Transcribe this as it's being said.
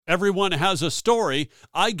Everyone has a story.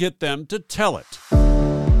 I get them to tell it.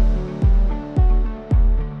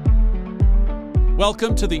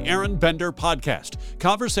 Welcome to the Aaron Bender Podcast.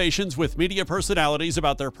 Conversations with media personalities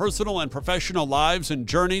about their personal and professional lives and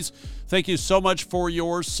journeys. Thank you so much for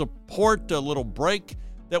your support. A little break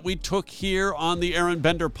that we took here on the Aaron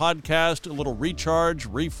Bender Podcast. A little recharge,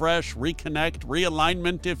 refresh, reconnect,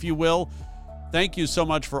 realignment, if you will. Thank you so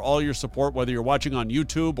much for all your support, whether you're watching on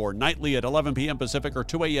YouTube or nightly at 11 p.m. Pacific or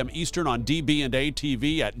 2 a.m. Eastern on DB&A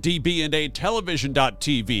TV at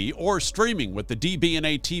dbandatelevision.tv or streaming with the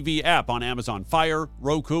DB&A TV app on Amazon Fire,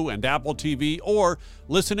 Roku, and Apple TV, or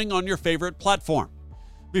listening on your favorite platform.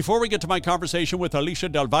 Before we get to my conversation with Alysha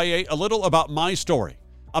Del Valle, a little about my story.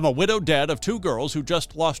 I'm a widowed dad of two girls who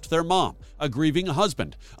just lost their mom, a grieving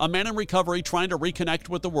husband, a man in recovery trying to reconnect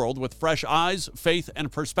with the world with fresh eyes, faith, and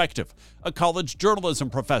perspective, a college journalism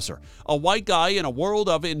professor, a white guy in a world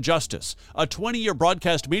of injustice, a 20-year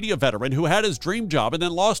broadcast media veteran who had his dream job and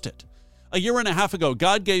then lost it. A year and a half ago,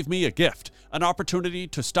 God gave me a gift, an opportunity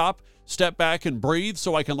to stop, step back, and breathe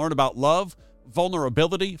so I can learn about love,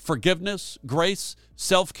 vulnerability, forgiveness, grace,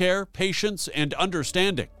 self-care, patience, and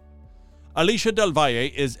understanding. Alysha Del Valle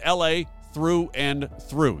is LA through and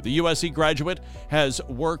through. The USC graduate has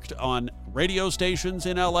worked on radio stations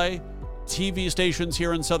in LA, TV stations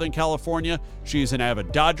here in Southern California. She's an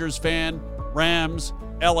avid Dodgers fan, Rams,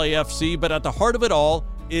 LAFC, but at the heart of it all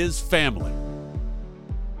is family.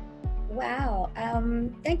 Wow.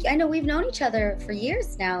 Thank you. I know we've known each other for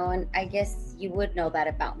years now, and I guess you would know that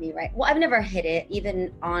about me, right? Well, I've never hid it,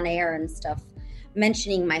 even on air and stuff,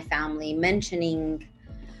 mentioning my family, mentioning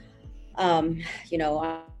I'm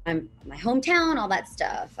my hometown, all that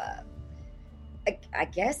stuff. I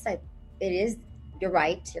guess it is, you're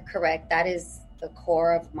right, you're correct. That is the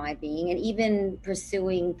core of my being. And even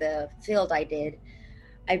pursuing the field I did,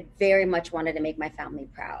 I very much wanted to make my family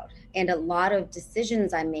proud. And a lot of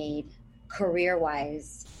decisions I made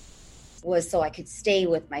career-wise was so I could stay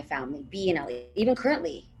with my family, be in LA, even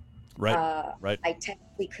currently. Right. I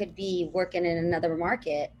technically could be working in another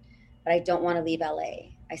market, but I don't want to leave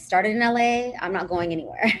LA. I started in LA. I'm not going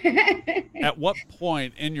anywhere. At what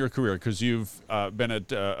point in your career, because you've been at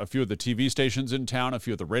a few of the TV stations in town, a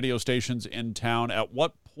few of the radio stations in town, at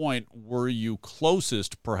what point were you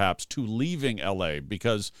closest, perhaps, to leaving LA?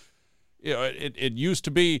 Because it used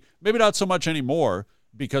to be, maybe not so much anymore,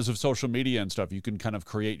 because of social media and stuff. You can kind of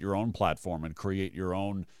create your own platform and create your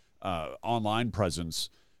own online presence.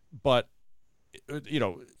 But,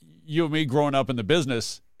 you and me growing up in the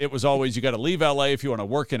business, it was always, you got to leave LA if you want to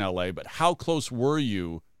work in LA. But how close were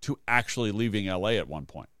you to actually leaving LA at one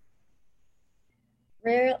point?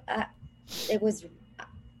 I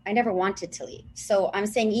never wanted to leave. So I'm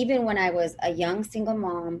saying, even when I was a young single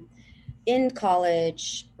mom in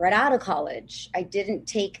college, right out of college, I didn't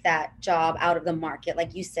take that job out of the market.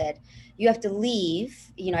 Like you said, you have to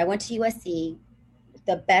leave. I went to USC,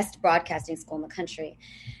 the best broadcasting school in the country.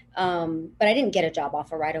 But I didn't get a job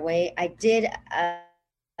offer right away. I did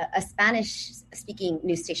a Spanish-speaking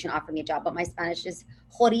news station offered me a job, but my Spanish is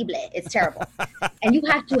horrible. It's terrible. And you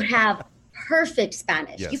have to have perfect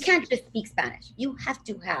Spanish. Yes. You can't just speak Spanish. You have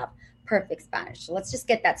to have perfect Spanish. So let's just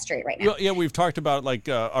get that straight right now. Well, yeah, we've talked about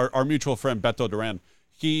our mutual friend Beto Duran.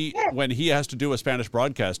 When he has to do a Spanish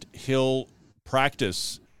broadcast, he'll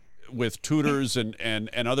practice with tutors and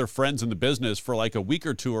other friends in the business for like a week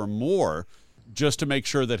or two or more, just to make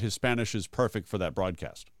sure that his Spanish is perfect for that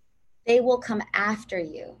broadcast. They will come after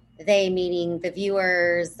you. They, meaning the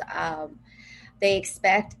viewers, they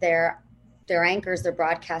expect their anchors, their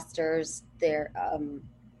broadcasters,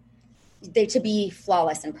 they to be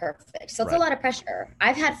flawless and perfect. So it's a lot of pressure.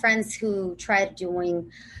 I've had friends who tried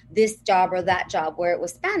doing this job or that job where it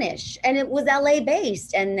was Spanish and it was LA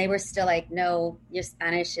based, and they were still like, no, your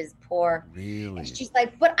Spanish is poor. Really? And she's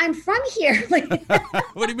like, but I'm from here.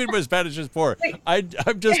 What do you mean my Spanish is poor? I'm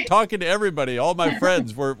just talking to everybody. All my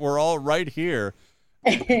friends, we're all right here.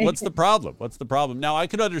 What's the problem? Now, I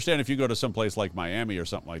could understand if you go to someplace like Miami or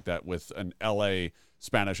something like that with an LA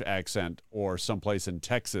Spanish accent, or someplace in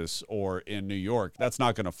Texas or in New York. That's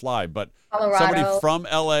not going to fly. But Colorado. Somebody from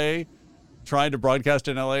LA trying to broadcast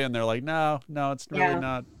in LA, and they're like, no, it's really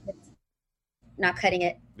not. It's not cutting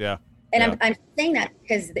it. Yeah. And I'm saying that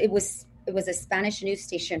because it was a Spanish news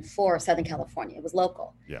station for Southern California. It was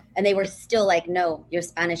local. Yeah. And they were still like, no, your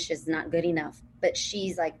Spanish is not good enough. But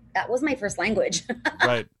she's like, that was my first language.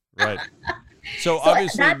 Right. So So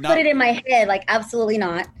obviously that put not it in my head, like, absolutely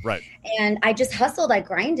not. right. And I just hustled, I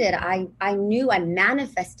grinded. I knew, I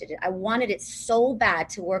manifested it. I wanted it so bad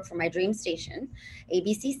to work for my dream station,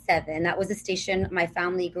 ABC 7. That was a station my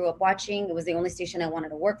family grew up watching. It was the only station I wanted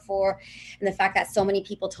to work for. And the fact that so many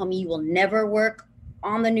people told me you will never work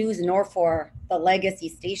on the news nor for the legacy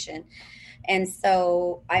station. And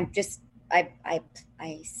so I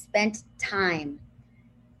spent time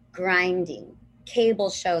grinding, cable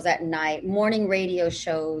shows at night, morning radio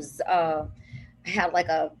shows. I had like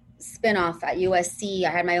a spinoff at USC. I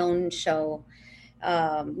had my own show.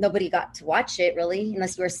 Nobody got to watch it really,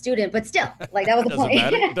 unless you were a student. But still, like, that was the Doesn't point.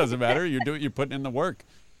 matter. It doesn't matter. You're putting in the work.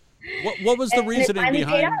 What was the reasoning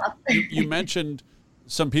behind? You mentioned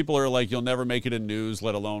some people are like, you'll never make it in news,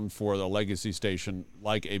 let alone for the legacy station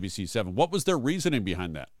like ABC 7. What was their reasoning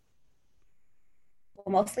behind that?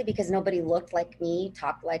 Well, mostly because nobody looked like me,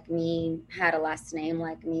 talked like me, had a last name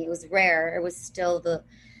like me. It was rare. It was still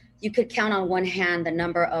you could count on one hand the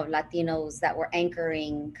number of Latinos that were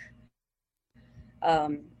anchoring,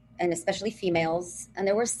 and especially females. And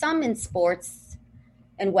there were some in sports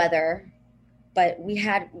and weather, but we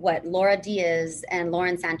had Laura Diaz and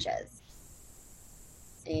Lauren Sanchez.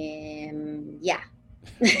 Yeah.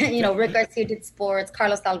 Rick Garcia did sports.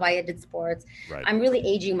 Carlos Del Valle did sports. Right. I'm really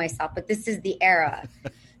aging myself, but this is the era.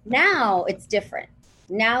 Now it's different.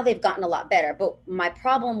 Now they've gotten a lot better. But my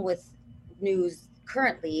problem with news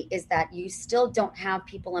currently is that you still don't have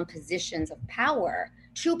people in positions of power,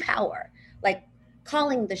 true power, like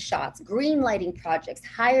calling the shots, green lighting projects,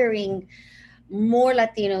 hiring more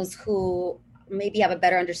Latinos who maybe have a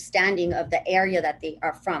better understanding of the area that they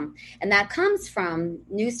are from. And that comes from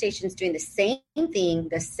news stations doing the same thing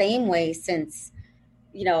the same way since,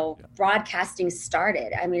 broadcasting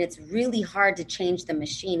started. I mean, it's really hard to change the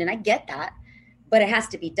machine, and I get that, but it has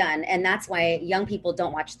to be done. And that's why young people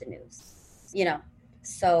don't watch the news,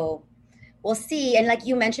 So we'll see. And like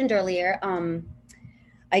you mentioned earlier,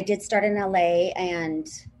 I did start in LA, and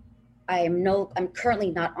I'm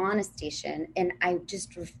currently not on a station, and I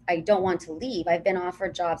don't want to leave. I've been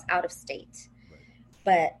offered jobs out of state,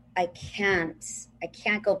 but I can't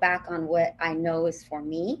go back on what I know is for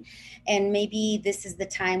me. And maybe this is the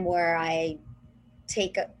time where I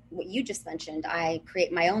take what you just mentioned. I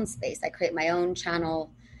create my own space. I create my own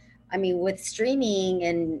channel. I mean, with streaming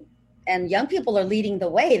and young people are leading the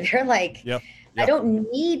way. They're like, Yep. I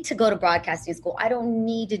don't need to go to broadcasting school. I don't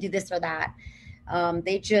need to do this or that.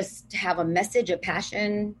 They just have a message, a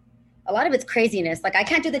passion. A lot of it's craziness. Like, I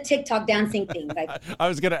can't do the TikTok dancing thing. Like, I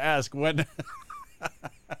was going to ask when.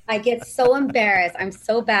 I get so embarrassed. I'm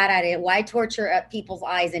so bad at it. Why torture people's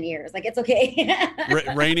eyes and ears? Like, it's okay.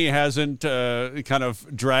 Rainey hasn't kind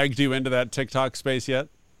of dragged you into that TikTok space yet?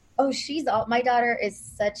 Oh, my daughter is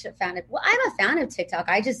such a fan of, I'm a fan of TikTok.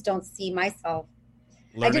 I just don't see myself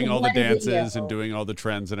learning all the dances and doing all the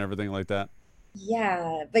trends and everything like that.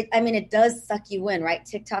 Yeah, but I mean, it does suck you in, right?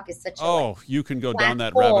 TikTok is such you can go down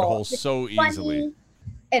that rabbit hole so easily.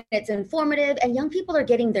 And it's informative, and young people are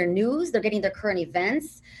getting their news, they're getting their current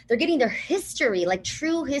events, they're getting their history, like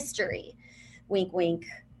true history. Wink, wink.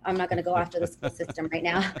 I'm not going to go after the school system right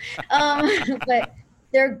now. But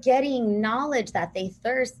they're getting knowledge that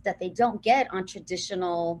they don't get on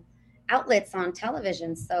traditional outlets on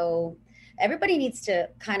television. So everybody needs to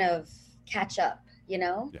kind of catch up,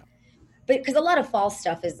 Yeah. But because a lot of false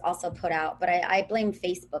stuff is also put out, but I blame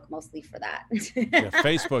Facebook mostly for that. Yeah,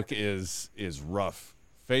 Facebook is rough.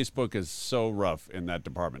 Facebook is so rough in that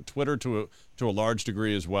department. Twitter to a large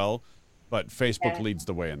degree as well, but Facebook leads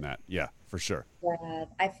the way in that. Yeah, for sure. Yeah,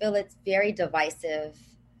 I feel it's very divisive,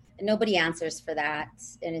 and nobody answers for that,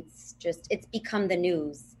 and it's become the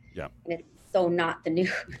news. Yeah, and it's so not the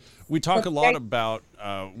news. We talk a lot about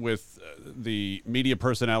with the media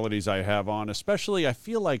personalities I have on, especially I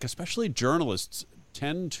feel like especially journalists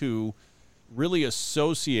tend to really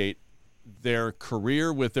associate their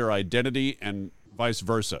career with their identity and vice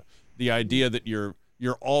versa. The idea that you're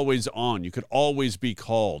always on, you could always be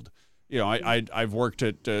called. I've worked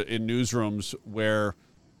at in newsrooms where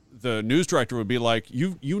the news director would be like,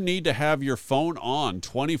 you need to have your phone on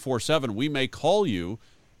 24/7. We may call you.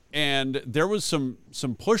 And there was some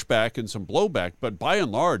pushback and some blowback, but by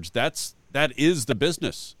and large, that is the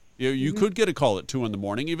business. You could get a call at 2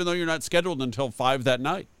 a.m, even though you're not scheduled until 5 that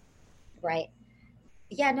night. Right.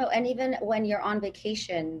 Yeah, no, and even when you're on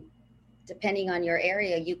vacation, depending on your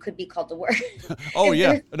area, you could be called to work. Oh,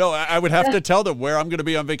 yeah. No, I would have to tell them where I'm going to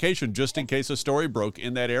be on vacation just in case a story broke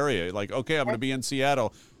in that area. Like, okay, I'm going to be in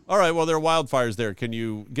Seattle. All right, well, there are wildfires there. Can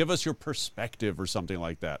you give us your perspective or something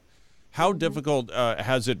like that? How difficult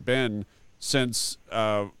has it been since,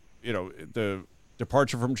 the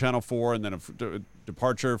departure from Channel 4 and then a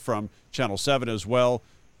departure from Channel 7 as well.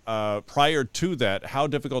 Prior to that, how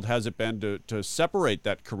difficult has it been to separate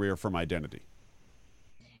that career from identity?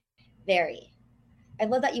 Very. I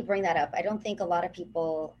love that you bring that up. I don't think a lot of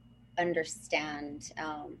people understand.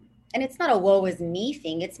 And it's not a woe is me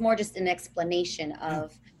thing. It's more just an explanation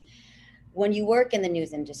of when you work in the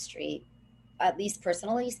news industry, at least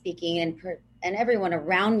personally speaking, and everyone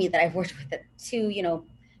around me that I've worked with at two,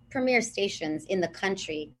 premier stations in the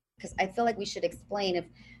country, because I feel like we should explain if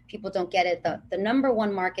people don't get it. The number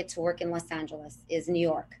one market to work in Los Angeles is New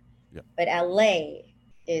York, but LA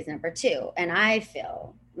is number two. And I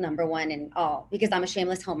feel number one in all because I'm a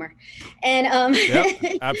shameless homer. And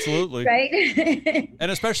absolutely. Right.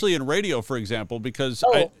 And especially in radio, for example, because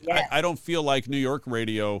I don't feel like New York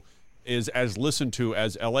radio is as listened to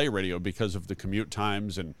as LA radio because of the commute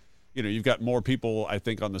times. And, you've got more people, I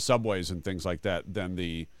think, on the subways and things like that than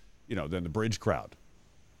the bridge crowd.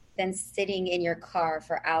 Than sitting in your car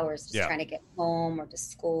for hours just trying to get home or to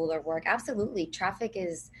school or work. Absolutely. Traffic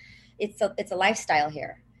it's a lifestyle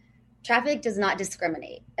here. Traffic does not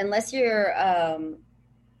discriminate unless you're, I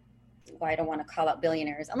don't want to call out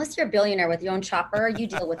billionaires. Unless you're a billionaire with your own chopper, you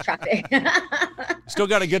deal with traffic. Still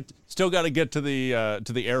got to get to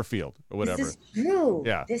the airfield or whatever. This is true.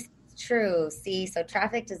 Yeah. This is true. See, so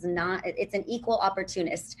traffic does not, it's an equal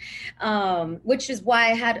opportunist, which is why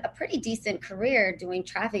I had a pretty decent career doing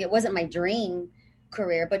traffic. It wasn't my dream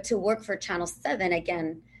career, but to work for Channel 7,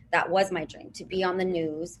 again, that was my dream, to be on the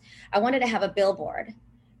news. I wanted to have a billboard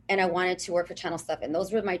and I wanted to work for Channel 7.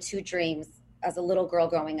 Those were my two dreams as a little girl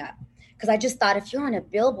growing up. Because I just thought if you're on a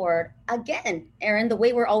billboard, again, Aaron, the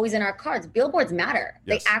way we're always in our cards, billboards matter.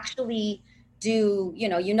 Yes. They actually do,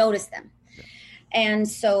 you notice them. Yeah. And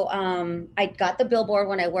so I got the billboard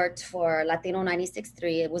when I worked for Latino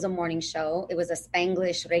 96.3. It was a morning show. It was a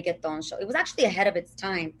Spanglish reggaeton show. It was actually ahead of its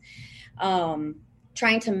time,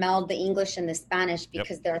 trying to meld the English and the Spanish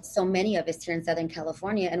because there are so many of us here in Southern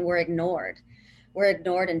California and we're ignored. We're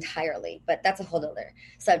ignored entirely, but that's a whole other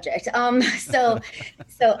subject. So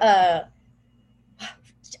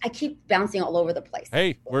I keep bouncing all over the place.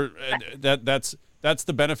 Hey, that's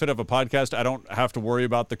the benefit of a podcast. I don't have to worry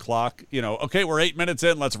about the clock. Okay, we're 8 minutes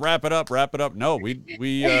in. Let's wrap it up. No,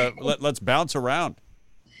 let's bounce around.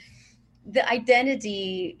 The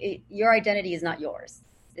identity, your identity is not yours,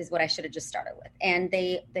 is what I should have just started with. And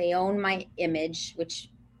they own my image, which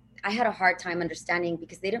I had a hard time understanding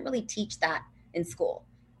because they didn't really teach that in school.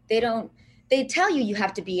 They tell you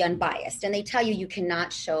have to be unbiased and they tell you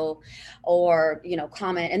cannot show or,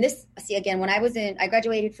 comment. And this, see, again, when I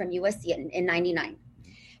graduated from USC in 99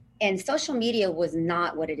 and social media was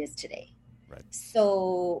not what it is today. Right.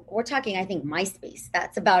 So we're talking, I think, MySpace.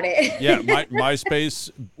 That's about it. Yeah. MySpace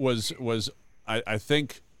was I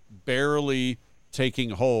think barely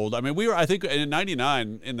taking hold. I mean, I think in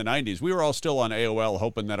 99, in the 90s, we were all still on AOL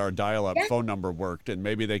hoping that our dial-up phone number worked and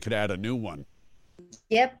maybe they could add a new one.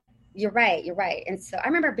 Yep, you're right. And so I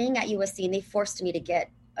remember being at USC and they forced me to get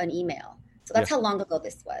an email. So that's how long ago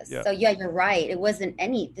this was. Yeah. So yeah, you're right. There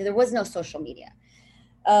was no social media.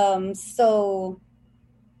 So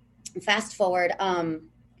fast forward,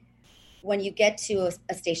 when you get to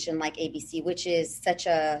a station like ABC, which is such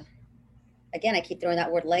again, I keep throwing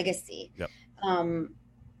that word legacy. Yep.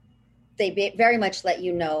 They very much let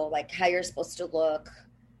you know like how you're supposed to look.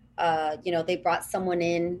 They brought someone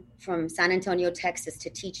in from San Antonio, Texas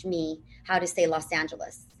to teach me how to say Los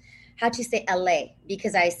Angeles, how to say LA,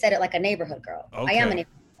 because I said it like a neighborhood girl. Okay. I am a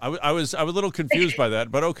neighborhood. I was a little confused by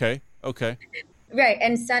that, but okay. Right.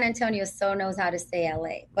 And San Antonio so knows how to say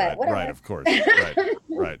LA, but whatever. Right, of course.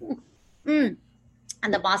 Right. And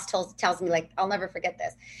the boss tells me, like, I'll never forget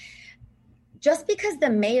this. Just because the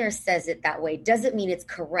mayor says it that way doesn't mean it's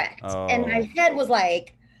correct. Oh. And my head was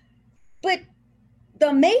like, but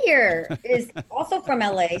the mayor is also from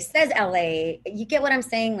LA, says LA. You get what I'm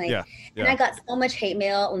saying? Like, yeah. And I got so much hate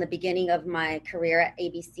mail in the beginning of my career at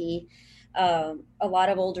ABC. A lot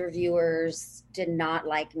of older viewers did not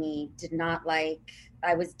like me,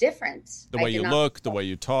 I was different. The way you look, the way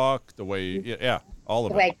you talk, the way, all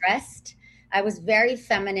of it. The way I dressed. I was very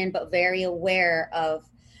feminine, but very aware of,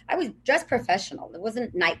 I was dressed professional. It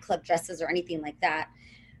wasn't nightclub dresses or anything like that.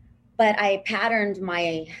 But I patterned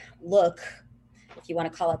my look, if you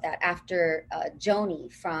want to call it that, after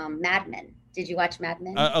Joni from Mad Men. Did you watch Mad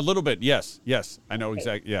Men? A little bit, yes. I know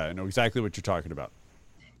I know exactly what you're talking about.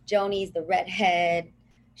 Joni's the redhead.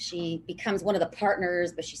 She becomes one of the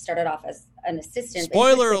partners, but she started off as an assistant.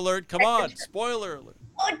 Spoiler alert! Come on, spoiler alert!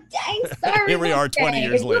 Oh, dang! Sorry. Here we are, 20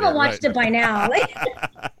 years later. You haven't watched it by now.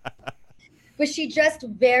 But she dressed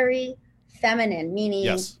very feminine,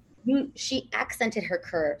 meaning She accented her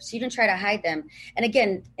curves. She didn't try to hide them. And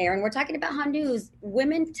again, Aaron, we're talking about how news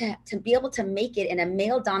women to be able to make it in a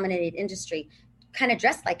male dominated industry kind of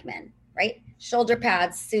dress like men, right? Shoulder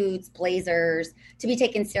pads, suits, blazers, to be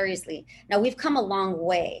taken seriously. Now we've come a long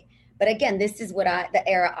way, but again, this is the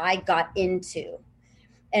era I got into.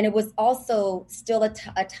 And it was also still at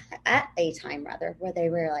a time rather where they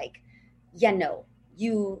were like, yeah, no,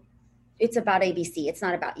 it's about ABC. It's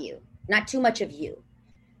not about you, not too much of you.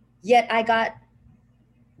 Yet I got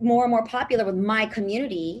more and more popular with my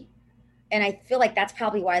community. And I feel like that's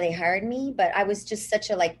probably why they hired me. But I was just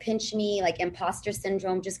such a like pinch me, like imposter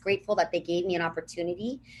syndrome, just grateful that they gave me an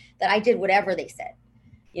opportunity that I did whatever they said.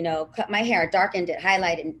 You know, cut my hair, darkened it,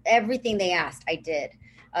 highlighted, and everything they asked, I did.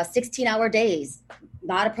 16-hour days,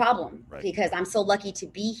 not a problem, right? Because I'm so lucky to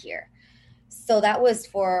be here. So that was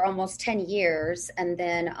for almost 10 years. And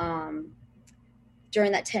then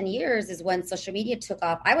during that 10 years is when social media took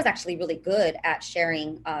off. I was actually really good at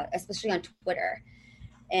sharing, especially on Twitter.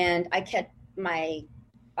 And I kept my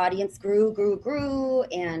audience grew.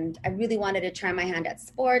 And I really wanted to try my hand at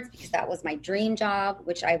sports because that was my dream job,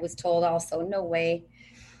 which I was told also, no way.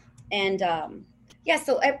 And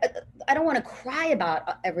so I don't want to cry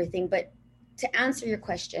about everything, but to answer your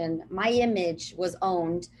question, my image was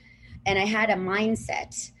owned. And I had a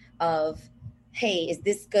mindset of, hey, is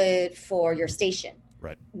this good for your station?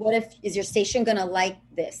 Right. What if, is your station going to like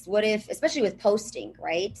this? What if, especially with posting,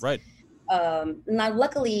 right? Right. Now,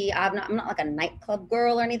 luckily, I'm not like a nightclub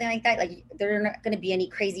girl or anything like that. Like, there are not going to be any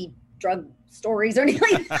crazy drug stories or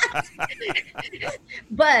anything like that.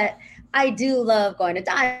 But I do love going to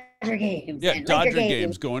Dodger games. Yeah, and Dodger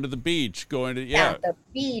games, going to the beach, the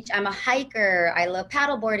beach. I'm a hiker. I love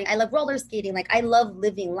paddleboarding. I love roller skating. Like, I love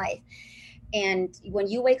living life. And when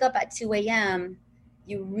you wake up at 2 a.m.,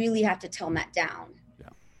 you really have to tone that down. Yeah.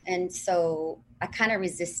 And so I kind of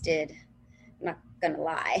resisted, I'm not going to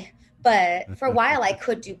lie. But for a while, I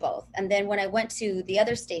could do both. And then when I went to the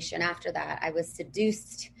other station after that, I was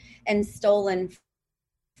seduced and stolen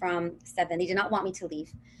from 7. They did not want me to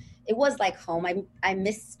leave. It was like home. I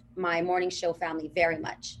missed my morning show family very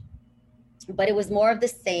much. But it was more of the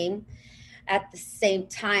same. At the same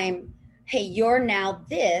time, hey, you're now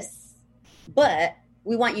this, but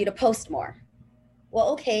we want you to post more. Well,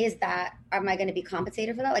 okay, am I going to be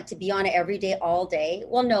compensated for that? Like, to be on it every day, all day?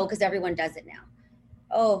 Well, no, because everyone does it now.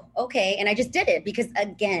 Oh, okay. And I just did it because,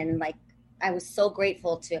 again, like, I was so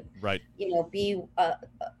grateful to, right, be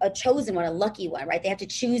a chosen one, a lucky one, right? They have to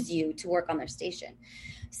choose you to work on their station.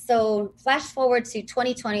 So flash forward to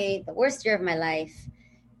 2020, the worst year of my life.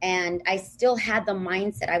 And I still had the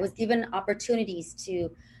mindset. I was given opportunities to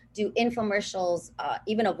do infomercials,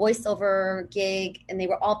 even a voiceover gig, and they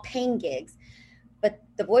were all paying gigs. But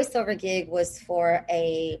the voiceover gig was for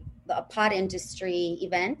a pot industry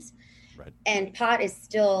event. Right. And pot is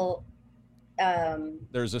still...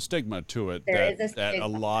 there's a stigma to it that a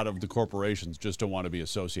lot of the corporations just don't want to be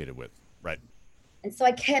associated with. Right. And so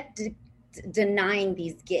I kept denying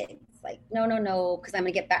these gigs. Like, no, because I'm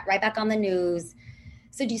going to get right back on the news.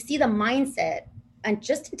 So do you see the mindset? And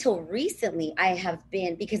just until recently, I have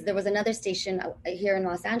been, because there was another station here in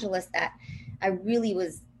Los Angeles that I really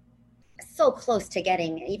was so close to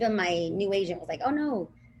getting. Even my new agent was like, oh,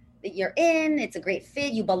 no, you're in. It's a great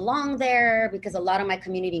fit. You belong there, because a lot of my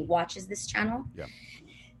community watches this channel. Yeah.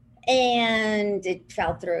 And it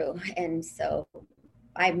fell through. And so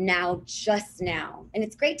I'm just now. And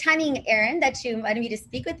it's great timing, Aaron, that you invited me to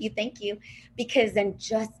speak with you. Thank you. Because I'm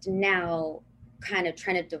just now kind of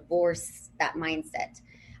trying to divorce that mindset.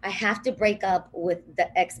 I have to break up with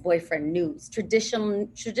the ex-boyfriend news.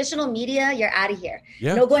 Traditional media, you're out of here.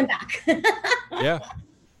 Yeah. No going back. Yeah.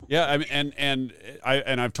 Yeah. I mean, and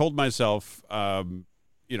I've told myself,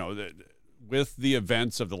 that with the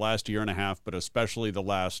events of the last year and a half, but especially the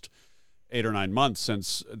last 8 or 9 months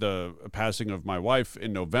since the passing of my wife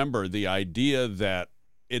in November, the idea that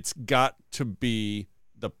it's got to be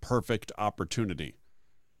the perfect opportunity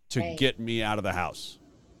to get me out of the house,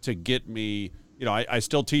 to get me, I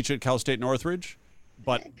still teach at Cal State Northridge,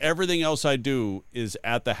 but everything else I do is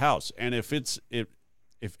at the house. And if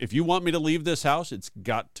you want me to leave this house, it's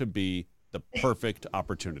got to be the perfect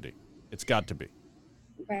opportunity. It's got to be.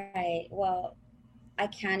 Right. Well, I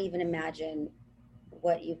can't even imagine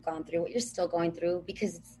what you've gone through, what you're still going through,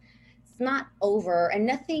 because it's not over. And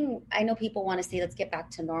nothing, I know people want to say, let's get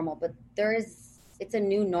back to normal, but it's a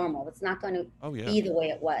new normal. It's not going to be the way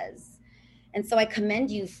it was. And so I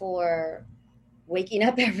commend you for waking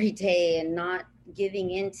up every day and not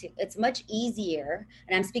giving into, it's much easier,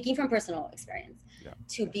 and I'm speaking from personal experience,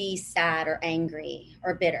 to be sad or angry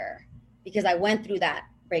or bitter, because I went through that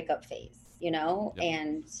breakup phase,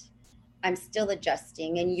 and I'm still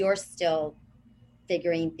adjusting and you're still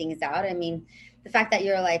figuring things out. I mean, the fact that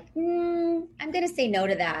you're like, I'm going to say no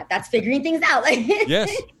to that. That's figuring things out.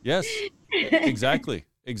 Yes, exactly.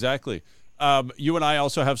 You and I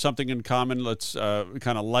also have something in common. Let's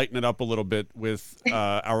kind of lighten it up a little bit with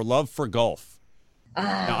our love for golf.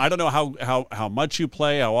 Now, I don't know how much you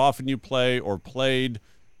play, how often you play or played.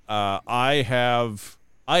 I have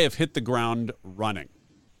hit the ground running.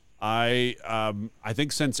 I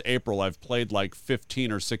think since April I've played like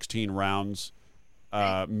 15 or 16 rounds,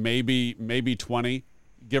 maybe 20,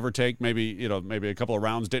 give or take. Maybe a couple of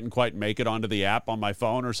rounds didn't quite make it onto the app on my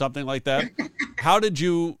phone or something like that. How did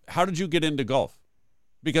you get into golf?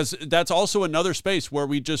 Because that's also another space where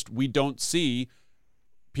we don't see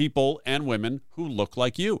people and women who look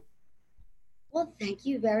like you. Well, thank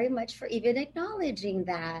you very much for even acknowledging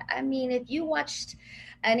that. I mean, if you watched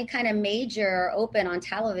any kind of major open on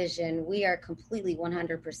television, we are completely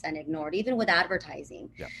 100% ignored, even with advertising.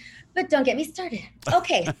 Yeah. But don't get me started.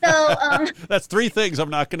 Okay, so that's 3 things I'm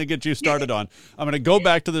not going to get you started on. I'm going to go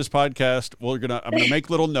back to this podcast. I'm going to make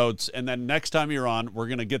little notes, and then next time you're on, we're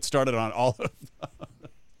going to get started on all of them.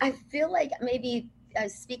 I feel like maybe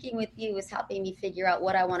speaking with you is helping me figure out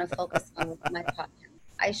what I want to focus on with my podcast.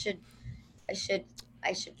 I should.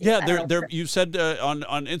 Yeah, you said on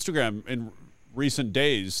Instagram in recent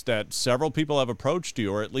days that several people have approached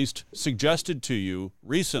you, or at least suggested to you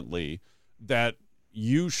recently, that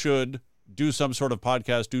you should do some sort of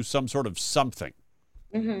podcast, do some sort of something.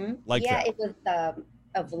 Mm-hmm. Like that. Yeah, it was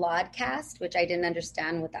a vlogcast, which I didn't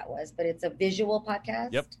understand what that was, but it's a visual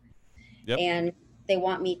podcast. Yep. And they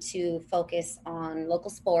want me to focus on local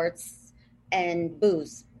sports and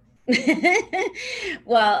booze.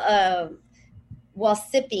 While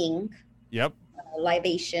sipping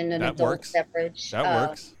libation and adult beverage. That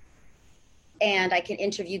works. And I can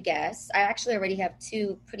interview guests. I actually already have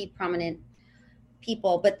 2 pretty prominent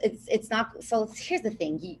people, but it's not. So here's the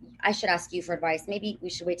thing. I should ask you for advice. Maybe we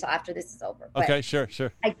should wait till after this is over. But okay, sure.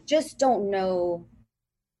 I just don't know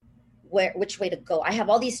which way to go. I have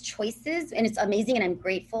all these choices and it's amazing and I'm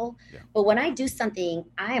grateful. Yeah. But when I do something,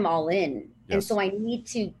 I am all in. Yes. And so I need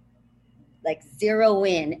to like zero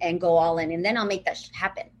in and go all in, and then I'll make that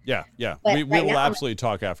happen. Yeah. But we will absolutely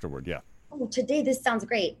talk afterward. Yeah. Oh, today this sounds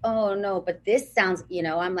great. Oh no, but this sounds,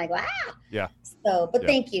 I'm like, Yeah. So, but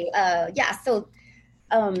thank you. So,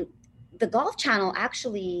 the Golf Channel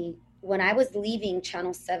actually, when I was leaving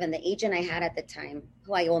Channel 7, the agent I had at the time,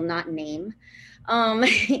 who I will not name,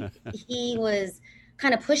 he was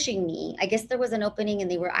kind of pushing me. I guess there was an opening and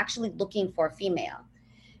they were actually looking for a female.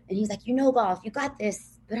 And he's like, golf, you got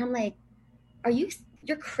this. But I'm like,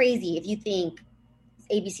 you're crazy if you think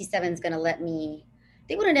ABC7 is going to let me,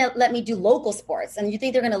 they wouldn't let me do local sports. And you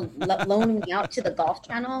think they're going to loan me out to the Golf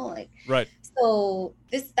Channel? Like, right. So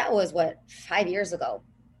that was 5 years ago.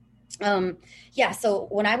 So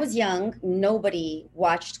when I was young, nobody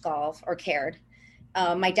watched golf or cared.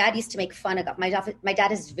 My dad used to make fun of golf. My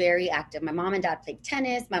dad is very active. My mom and dad played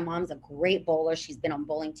tennis. My mom's a great bowler. She's been on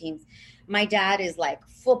bowling teams. My dad is like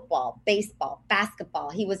football, baseball,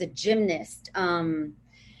 basketball. He was a gymnast. So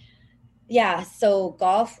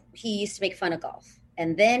golf, he used to make fun of golf.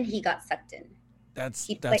 And then he got sucked in. That's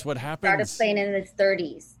what happens. Started playing in his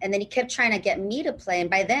 30s. And then he kept trying to get me to play. And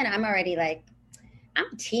by then I'm already like, I'm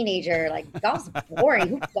a teenager. Like, golf's boring.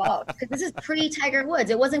 Who golf? Because this is pre-Tiger Woods.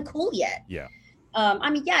 It wasn't cool yet. Yeah.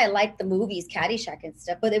 I liked the movies, Caddyshack and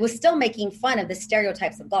stuff, but it was still making fun of the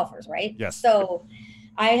stereotypes of golfers, right? Yes. So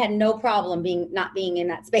I had no problem not being in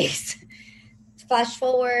that space. Flash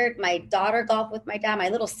forward, my daughter golfed with my dad. My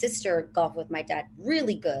little sister golfed with my dad.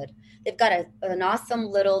 Really good. They've got an awesome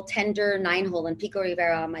little tender 9-hole in Pico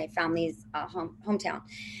Rivera, my family's hometown.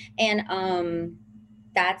 And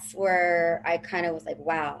that's where I kind of was like,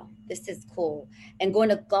 wow, this is cool. And going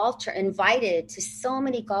to invited to so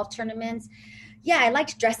many golf tournaments. Yeah, I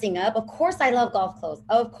liked dressing up. Of course, I love golf clothes.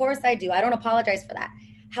 Of course I do. I don't apologize for that.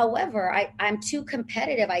 However, I'm too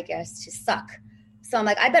competitive, I guess, to suck. So I'm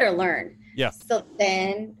like, I better learn. Yeah. So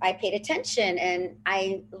then I paid attention and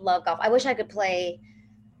I love golf. I wish I could play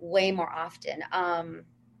way more often.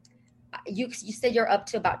 You said you're up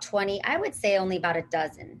to about 20. I would say only about a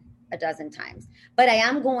dozen times. But I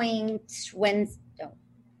am going Wednesday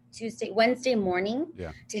morning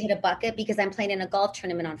to hit a bucket because I'm playing in a golf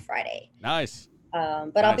tournament on Friday. Nice.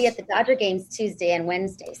 But I'll be at the Dodger games Tuesday and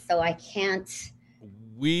Wednesday, so I can't.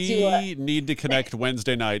 We need to connect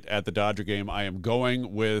Wednesday night at the Dodger game. I am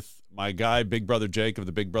going with my guy, Big Brother Jake of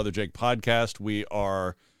the Big Brother Jake podcast. We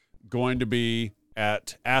are going to be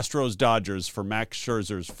at Astros Dodgers for Max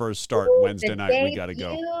Scherzer's first start Wednesday night. We got to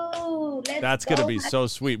go. That's going to be so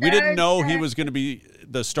sweet. We didn't know he was going to be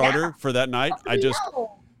the starter for that night.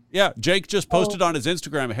 Jake just posted on his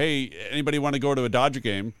Instagram, hey, anybody want to go to a Dodger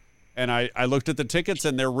game? And I looked at the tickets,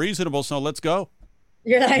 and they're reasonable, so let's go.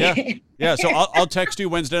 You're like, yeah. So I'll text you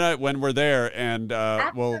Wednesday night when we're there, and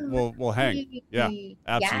we'll hang. Yeah,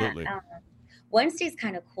 absolutely. Yeah. Wednesday's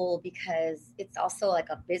kind of cool because it's also like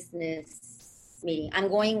a business meeting. I'm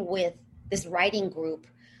going with this writing group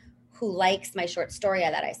who likes my short story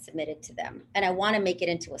that I submitted to them, and I want to make it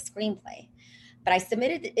into a screenplay. But I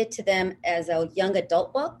submitted it to them as a young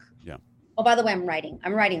adult book. Yeah. Oh, by the way, I'm writing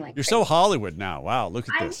like you're so Hollywood now. Wow, look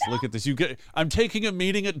at this. Look at this. I'm taking a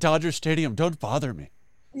meeting at Dodger Stadium. Don't bother me.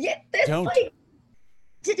 Yeah, don't. Like,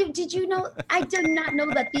 did you know? I did not know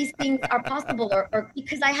that these things are possible, or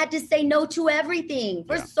because I had to say no to everything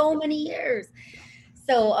for so many years.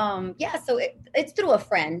 So, so it's through a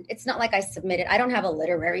friend. It's not like I submitted. I don't have a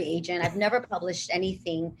literary agent. I've never published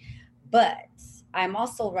anything, but I'm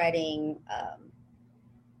also writing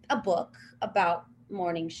a book about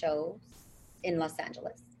morning shows in Los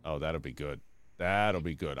Angeles. Oh, that'll be good. That'll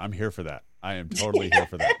be good. I'm here for that. I am totally here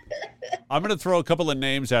for that. I'm going to throw a couple of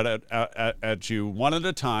names at you one at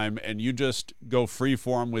a time, and you just go free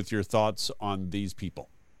form with your thoughts on these people.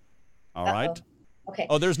 All right? Okay.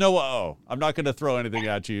 Oh, there's no uh-oh. I'm not going to throw anything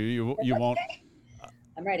at you. You won't.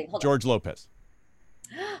 I'm ready. Hold George Lopez.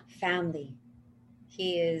 Family.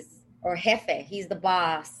 He is, or jefe. He's the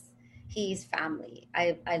boss. He's family.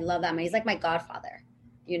 I love that man. He's like my godfather,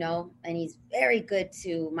 and he's very good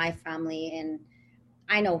to my family, and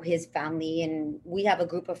I know his family, and we have a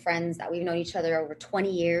group of friends that we've known each other over 20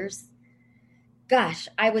 years. Gosh,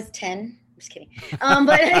 I was 10. I'm just kidding.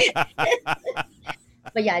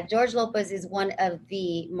 But yeah, George Lopez is one of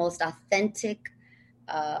the most authentic,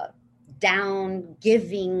 down,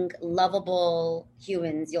 giving, lovable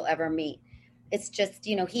humans you'll ever meet. It's just,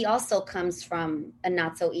 he also comes from a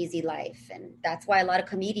not so easy life. And that's why a lot of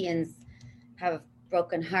comedians have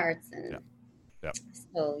broken hearts. And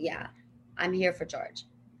so, yeah, I'm here for George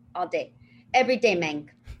all day, every day, man.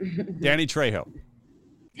 Danny Trejo.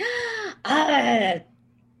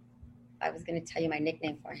 I was going to tell you my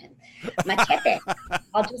nickname for him. Machete.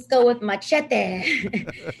 I'll just go with Machete.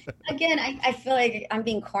 Again, I feel like I'm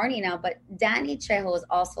being corny now, but Danny Trejo is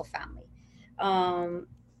also family.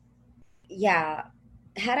 Yeah.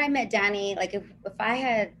 Had I met Danny, like if I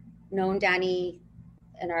had known Danny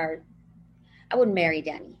I would marry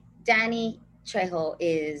Danny. Danny Trejo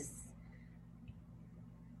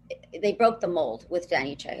they broke the mold with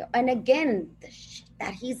Danny Trejo. And again, the shit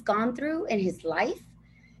that he's gone through in his life,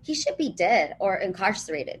 he should be dead or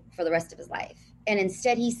incarcerated for the rest of his life. And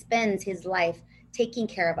instead, he spends his life taking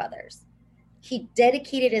care of others. He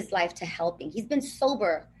dedicated his life to helping. He's been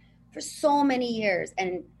sober for so many years.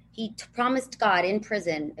 And he promised God in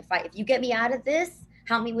prison, if you get me out of this,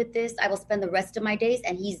 help me with this, I will spend the rest of my days.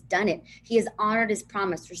 And he's done it. He has honored his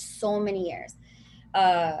promise for so many years.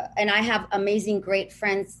 And I have amazing, great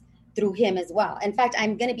friends through him as well. In fact,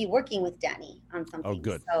 I'm going to be working with Danny on something. Oh,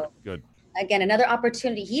 good. So, good. Again, another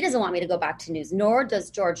opportunity. He doesn't want me to go back to news, nor does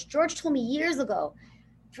George. George told me years ago,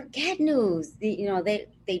 forget news. They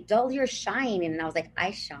dull your shine. And I was like,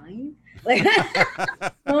 I shine? Like,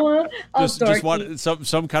 just want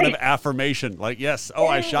some kind of affirmation. Like, yes,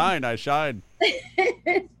 I shine.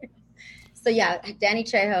 So yeah, Danny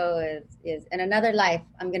Trejo is in another life.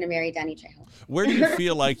 I'm going to marry Danny Trejo. Where do you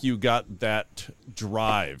feel like you got that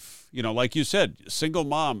drive? Like you said, single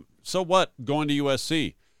mom. So what? Going to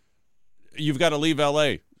USC. You've got to leave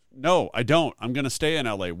LA. No, I don't. I'm going to stay in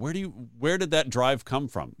LA. Where did that drive come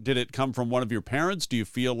from? Did it come from one of your parents? Do you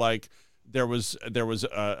feel like there was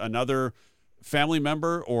another family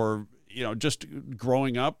member, or just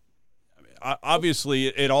growing up? Obviously,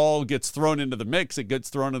 it all gets thrown into the mix. It gets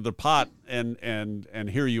thrown into the pot, and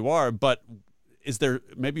here you are. But is there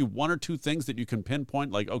maybe one or two things that you can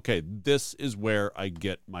pinpoint? Like, okay, this is where I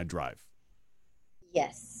get my drive.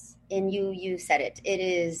 Yes, and you said it. It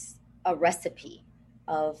is a recipe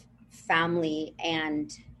of family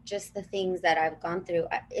and just the things that I've gone through.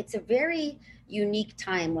 It's a very unique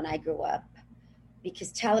time when I grew up,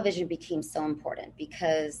 because television became so important,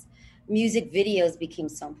 because music videos became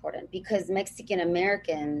so important, because Mexican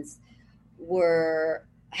Americans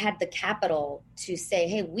had the capital to say,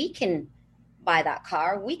 hey, we can buy that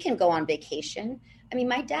car. We can go on vacation. I mean,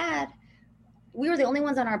 my dad, we were the only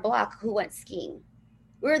ones on our block who went skiing.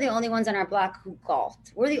 We were the only ones on our block who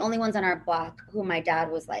golfed. We're the only ones on our block who my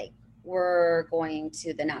dad was like, we're going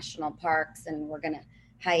to the national parks and we're going to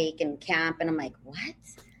hike and camp. And I'm like, what?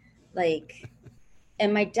 Like,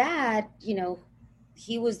 and my dad,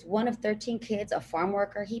 he was one of 13 kids, a farm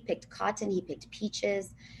worker. He picked cotton, he picked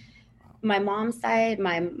peaches. My mom's side,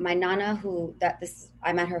 my nana,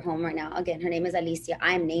 I'm at her home right now. Again, her name is Alysha.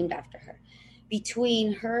 I am named after her.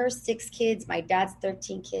 Between her 6 kids, my dad's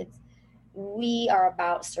 13 kids, we are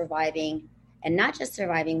about surviving, and not just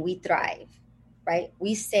surviving, we thrive, right?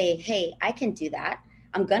 We say, hey, I can do that.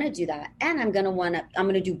 I'm going to do that. And I'm going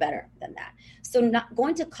to do better than that. So not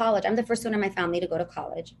going to college, I'm the first one in my family to go to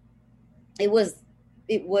college. It was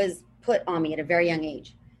put on me at a very young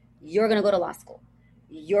age. You're going to go to law school.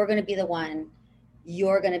 You're going to be the one.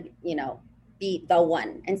 You're going to, be the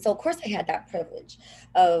one. And so, of course, I had that privilege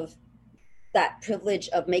of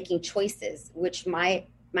making choices, which my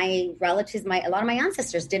relatives, a lot of my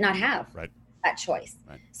ancestors did not have that choice.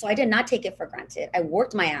 Right. So I did not take it for granted. I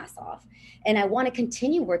worked my ass off, and I want to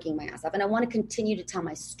continue working my ass off, and I want to continue to tell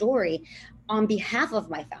my story on behalf of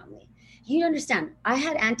my family. You understand, I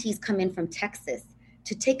had aunties come in from Texas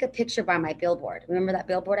to take a picture by my billboard. Remember that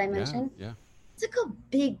billboard I mentioned? Yeah.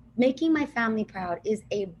 Making my family proud is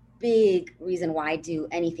a big reason why I do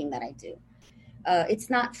anything that I do. It's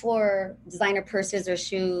not for designer purses or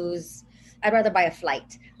shoes. I'd rather buy a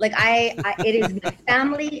flight. Like it is my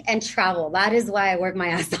family and travel. That is why I work my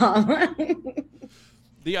ass off.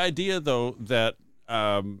 The idea, though, that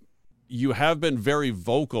you have been very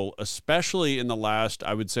vocal, especially in the last,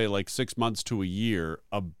 I would say, like 6 months to a year,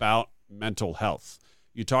 about mental health.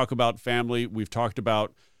 You talk about family. We've talked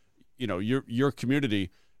about, your community,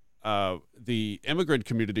 the immigrant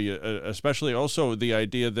community, especially. Also, the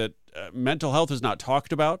idea that mental health is not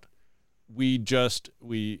talked about. We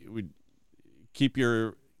keep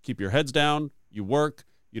your heads down. You work.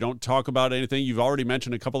 You don't talk about anything. You've already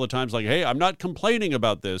mentioned a couple of times, like, hey, I'm not complaining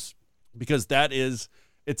about this, because that is,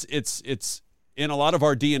 it's in a lot of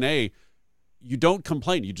our DNA. You don't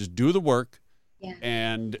complain. You just do the work,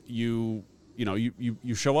 and you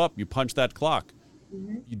show up. You punch that clock.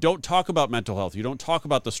 Mm-hmm. You don't talk about mental health. You don't talk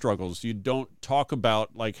about the struggles. You don't talk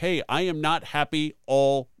about, like, hey, I am not happy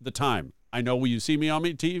all the time. I know when you see me on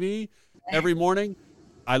TV every morning,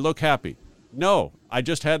 I look happy. No, I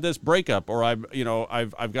just had this breakup, or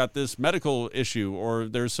I've got this medical issue, or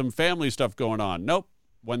there's some family stuff going on. Nope.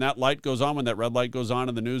 When that light goes on, when that red light goes on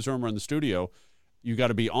in the newsroom or in the studio, you got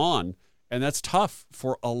to be on. And that's tough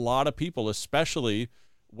for a lot of people, especially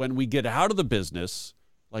when we get out of the business.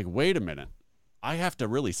 Like, wait a minute, I have to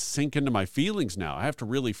really sink into my feelings now. I have to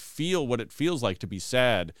really feel what it feels like to be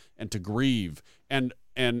sad and to grieve. And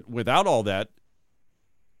without all that,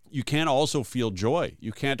 you can't also feel joy.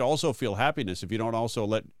 You can't also feel happiness if you don't also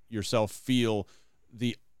let yourself feel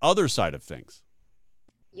the other side of things.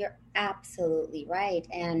 You're absolutely right.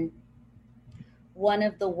 And one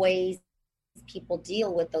of the ways people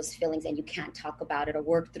deal with those feelings, and you can't talk about it or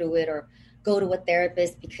work through it or go to a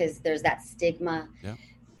therapist because there's that stigma,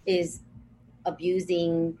 is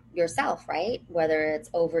abusing yourself, right? Whether it's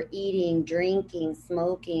overeating, drinking,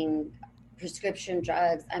 smoking, prescription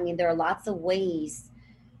drugs. I mean, there are lots of ways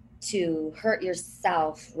to hurt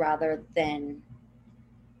yourself rather than,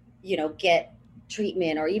 get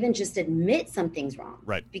treatment or even just admit something's wrong.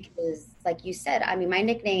 Right. Because like you said, I mean, my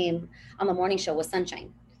nickname on the morning show was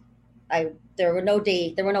Sunshine. There were no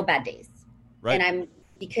bad days. Right. And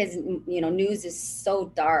because news is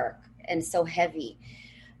so dark and so heavy,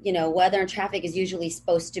 weather and traffic is usually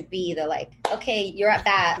supposed to be okay, you're at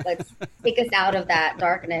bat, let's take us out of that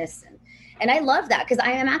darkness. And I love that, because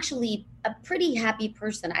I am actually a pretty happy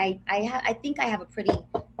person. I think I have a pretty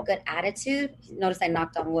good attitude. Notice I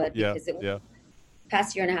knocked on wood because the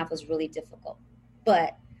past year and a half was really difficult.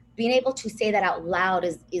 But being able to say that out loud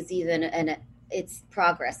is it's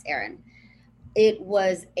progress, Aaron. It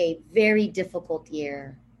was a very difficult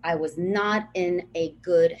year. I was not in a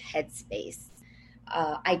good headspace.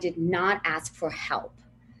 I did not ask for help.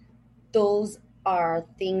 Those are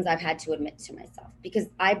things I've had to admit to myself, because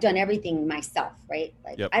I've done everything myself, right?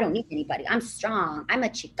 I don't need anybody. I'm strong. I'm a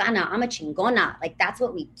chicana. I'm a chingona. That's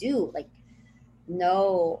what we do.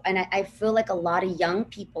 No. And I feel like a lot of young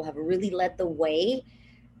people have really led the way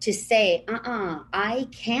to say, I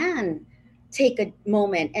can take a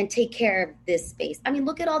moment and take care of this space. I mean,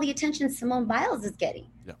 look at all the attention Simone Biles is getting.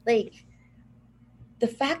 Yeah. The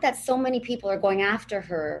fact that so many people are going after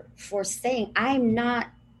her for saying, I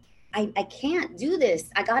can't do this.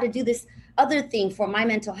 I got to do this other thing for my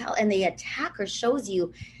mental health. And the attacker shows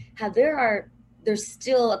you how there's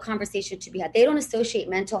still a conversation to be had. They don't associate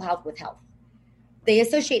mental health with health. They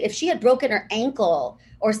associate, if she had broken her ankle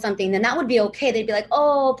or something, then that would be okay. They'd be like,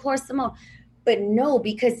 oh, poor Simone. But no,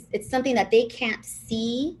 because it's something that they can't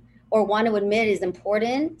see or want to admit is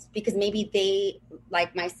important, because maybe they,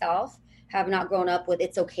 like myself, have not grown up with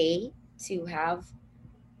it's okay to have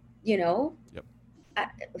you know? Yep.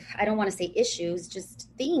 I don't want to say issues, just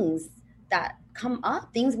things that come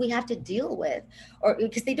up, things we have to deal with, or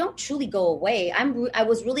because they don't truly go away. I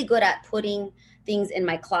was really good at putting things in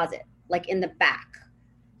my closet, like in the back,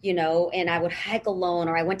 and I would hike alone,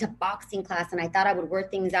 or I went to boxing class and I thought I would work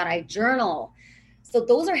things out. I journal. So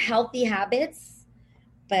those are healthy habits,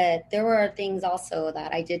 but there were things also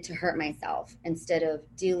that I did to hurt myself instead of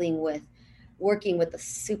working with a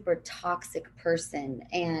super toxic person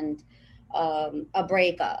and a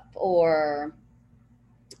breakup or,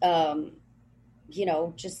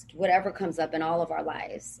 just whatever comes up in all of our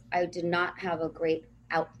lives. I did not have a great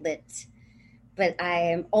outlet, but I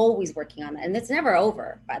am always working on that. And it's never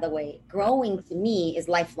over, by the way. Growing to me is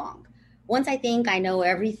lifelong. Once I think I know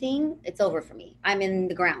everything, it's over for me. I'm in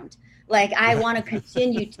the ground. Like I want to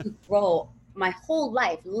continue to grow my whole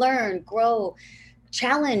life, learn, grow,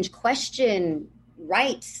 challenge, question,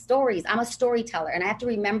 write stories. I'm a storyteller, and I have to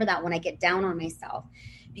remember that when I get down on myself,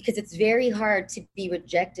 because it's very hard to be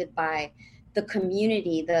rejected by the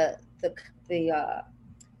community, the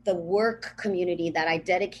work community that I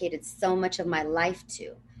dedicated so much of my life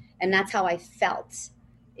to. And that's how I felt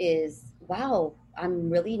is, wow, I'm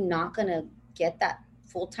really not going to get that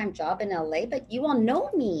full-time job in LA, but you all know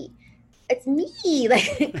me. It's me,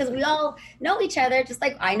 like, because we all know each other, just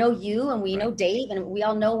like I know you and we know Dave and we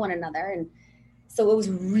all know one another. And so it was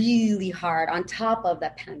really hard on top of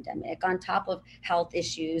the pandemic, on top of health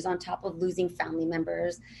issues, on top of losing family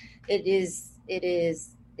members. It's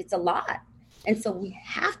a lot. And so we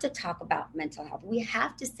have to talk about mental health. We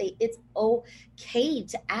have to say it's okay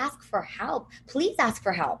to ask for help. Please ask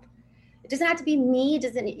for help. It doesn't have to be me.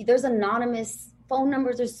 There's anonymous phone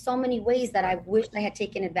numbers. There's so many ways that I wish I had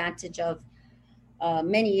taken advantage of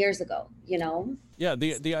many years ago, Yeah,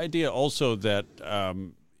 the idea also that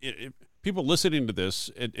people listening to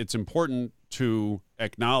this, it's important to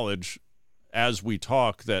acknowledge as we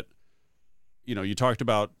talk that, you talked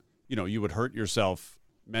about, you would hurt yourself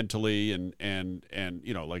mentally and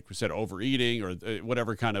like we said, overeating or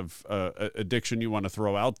whatever kind of addiction you want to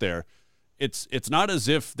throw out there. It's not as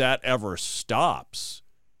if that ever stops.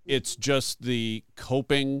 It's just the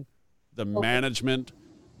coping, the management,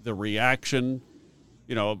 the reaction.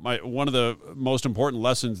 One of the most important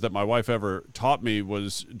lessons that my wife ever taught me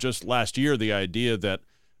was just last year, the idea that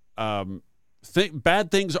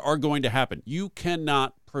bad things are going to happen. You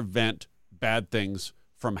cannot prevent bad things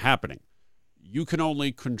from happening. You can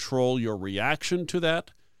only control your reaction to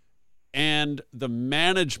that and the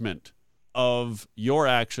management of your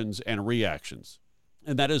actions and reactions.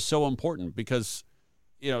 And that is so important because,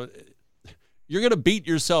 you're going to beat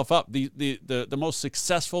yourself up. The most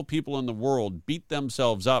successful people in the world beat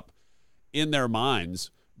themselves up in their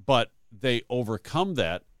minds, but they overcome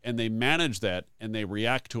that and they manage that and they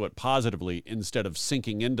react to it positively instead of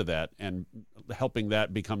sinking into that and helping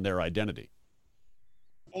that become their identity.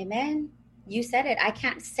 Amen. You said it. I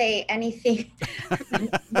can't say anything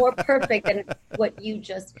more perfect than what you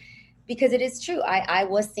just, because it is true. I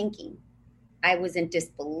was sinking. I was in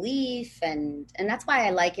disbelief, and that's why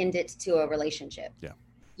I likened it to a relationship. Yeah.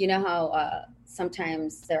 You know how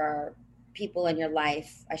sometimes there are people in your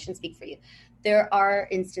life, I shouldn't speak for you. There are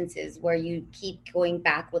instances where you keep going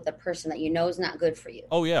back with a person that you know is not good for you.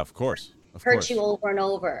 Oh, yeah, of course. Hurt you over and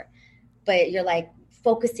over. But you're like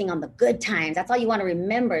focusing on the good times. That's all you want to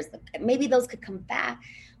remember is maybe those could come back.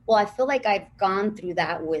 Well, I feel like I've gone through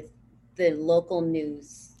that with the local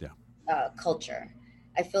news culture.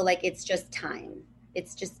 I feel like it's just time.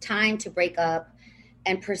 It's just time to break up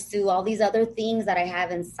and pursue all these other things that I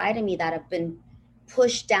have inside of me that have been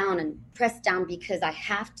pushed down and pressed down because I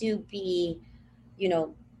have to be,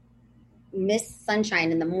 Miss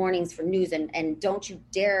Sunshine in the mornings for news and don't you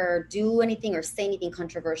dare do anything or say anything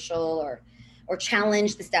controversial or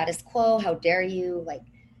challenge the status quo. How dare you? Like,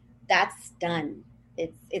 that's done.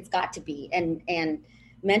 It's got to be. And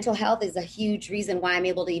mental health is a huge reason why I'm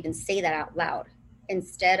able to even say that out loud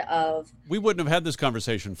instead of. We wouldn't have had this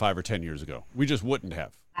conversation 5 or 10 years ago. We just wouldn't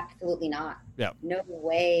have. Absolutely not. Yeah. No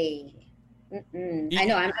way. I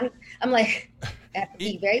know. I'm like, I have to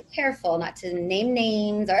be very careful not to name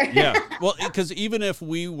names or. Yeah. Well, because even if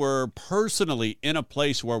we were personally in a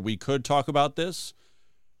place where we could talk about this,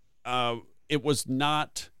 it was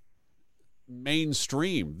not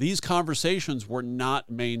mainstream. These conversations were not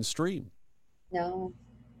mainstream. No,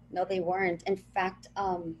 they weren't. In fact,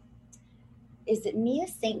 is it Mia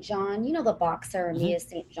St. John? You know, the boxer, Mia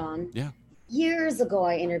St. John? Yeah. Years ago,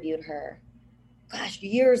 I interviewed her. Gosh,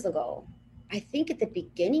 years ago. I think at the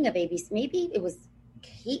beginning of ABC, maybe it was,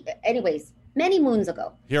 anyways, many moons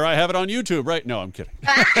ago. Here I have it on YouTube, right? No, I'm kidding.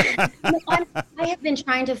 I have been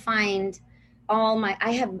trying to find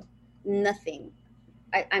I have nothing.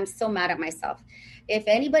 I'm so mad at myself. If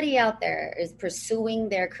anybody out there is pursuing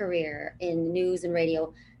their career in news and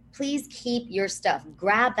radio, please keep your stuff.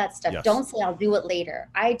 Grab that stuff. Yes. Don't say I'll do it later.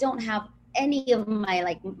 I don't have any of my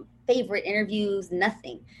like favorite interviews,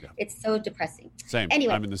 nothing. Yeah. It's so depressing. Same.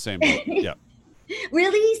 Anyway. I'm in the same boat. Yeah.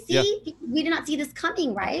 Really? See, Yeah. we did not see this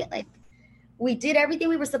coming, right? Like we did everything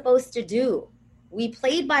we were supposed to do. We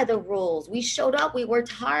played by the rules. We showed up, we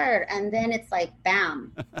worked hard, and then it's like,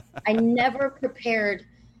 bam. I never prepared.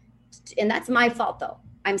 And that's my fault though.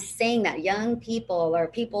 I'm saying that young people or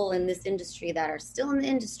people in this industry that are still in the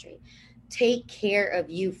industry, take care of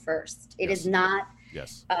you first. It is not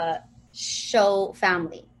show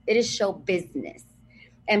family. It is show business.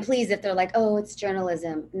 And please, if they're like, oh, it's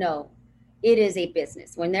journalism. No, it is a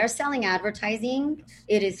business. When they're selling advertising,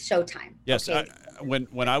 it is showtime. Yes. Okay?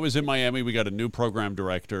 When I was in Miami, we got a new program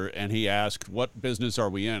director, and he asked, what business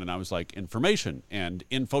are we in? And I was like, information and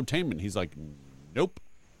infotainment. He's like, nope.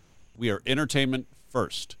 We are entertainment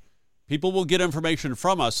first. People will get information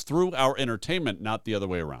from us through our entertainment, not the other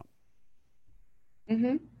way around.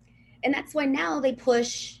 Mm-hmm. And that's why now they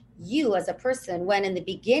push you as a person, when in the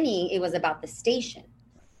beginning it was about the station,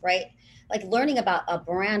 right? Like learning about a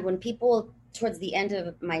brand, when people towards the end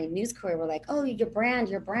of my news career were like, oh, your brand.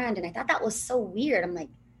 And I thought that was so weird. I'm like,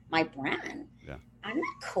 my brand? Yeah. I'm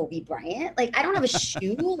not Kobe Bryant. Like, I don't have a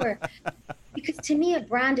shoe or because to me, a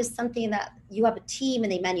brand is something that you have a team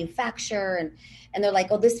and they manufacture and they're like,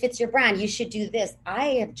 oh, this fits your brand. You should do this. I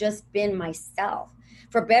have just been myself.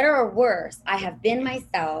 For better or worse, I have been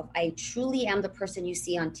myself. I truly am the person you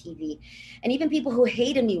see on TV. And even people who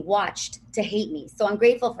hated me watched to hate me. So I'm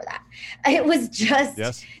grateful for that. It was just,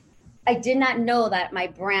 yes. I did not know that my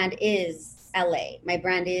brand is LA. My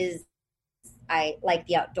brand is, I like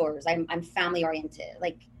the outdoors. I'm family oriented.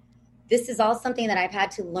 Like this is all something that I've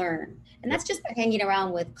had to learn. And that's just by hanging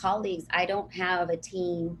around with colleagues. I don't have a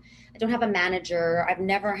team. I don't have a manager. I've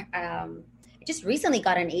never, I just recently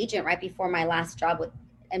got an agent right before my last job with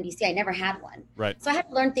NBC. I never had one. Right. So I had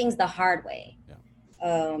to learn things the hard way.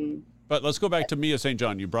 Yeah. But let's go back to Mia St.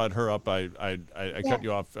 John. You brought her up. I cut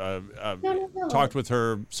you off. No. Talked with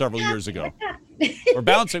her several years ago. We're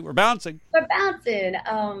bouncing.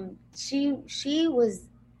 She was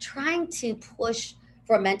trying to push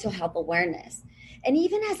for mental health awareness. And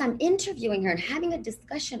even as I'm interviewing her and having a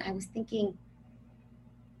discussion, I was thinking,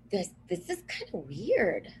 this is kind of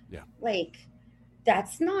weird. Yeah. Like,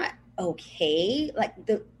 that's not okay. Like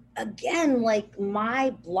like my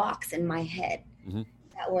blocks in my head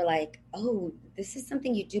that were like, oh, this is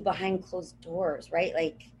something you do behind closed doors, right?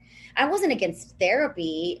 Like, I wasn't against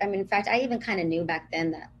therapy. I mean, in fact, I even kind of knew back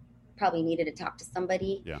then that probably needed to talk to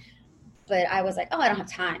somebody. Yeah. But I was like, oh, I don't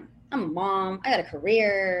have time. I'm a mom. I got a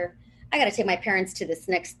career. I got to take my parents to this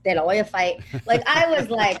next De La Hoya fight. Like, I was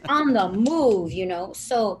like on the move,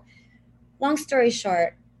 So long story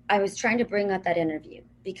short, I was trying to bring up that interview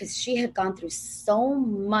because she had gone through so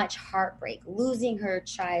much heartbreak, losing her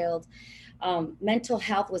child. Mental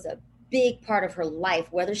health was a big part of her life,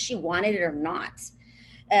 whether she wanted it or not.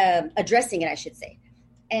 Addressing it, I should say.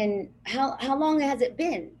 And how long has it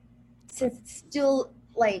been since it's still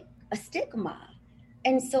like a stigma?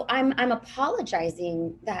 And so I'm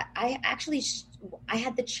apologizing that I actually I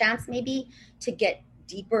had the chance maybe to get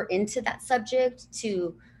deeper into that subject,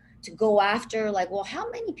 to go after like, well, how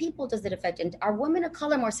many people does it affect? And are women of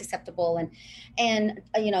color more susceptible? And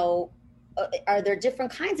are there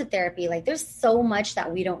different kinds of therapy? Like there's so much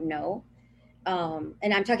that we don't know.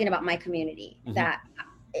 And I'm talking about my community that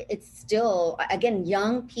it's still, again,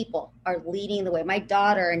 young people are leading the way. My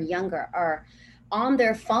daughter and younger are on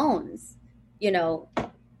their phones,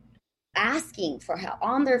 asking for help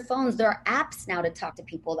on their phones. There are apps now to talk to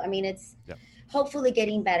people. I mean, it's hopefully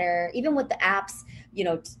getting better, even with the apps,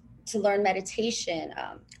 to learn meditation.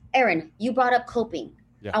 Aaron, you brought up coping.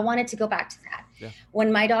 Yeah. I wanted to go back to that. Yeah.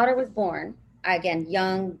 When my daughter was born, again,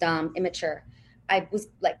 young, dumb, immature, I was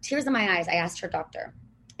like tears in my eyes. I asked her doctor,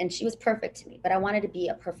 and she was perfect to me, but I wanted to be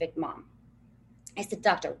a perfect mom. I said,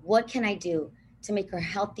 doctor, what can I do to make her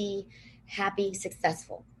healthy, happy,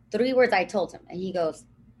 successful? 3 words I told him. And he goes,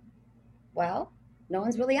 well, no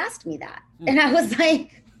one's really asked me that. And I was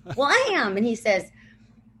like, well, I am. And he says,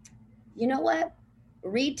 you know what?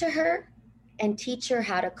 Read to her and teach her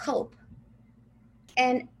how to cope.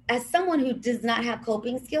 And as someone who does not have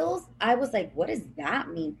coping skills, I was like, what does that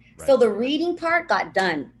mean? Right. So the reading part got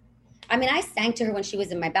done. I mean, I sang to her when she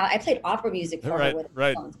was in my belly. I played opera music for her with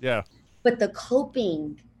headphones. Yeah. But the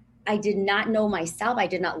coping, I did not know myself. I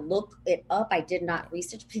did not look it up. I did not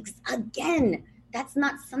research because, again, that's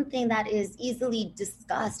not something that is easily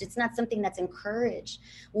discussed. It's not something that's encouraged.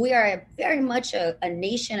 We are very much a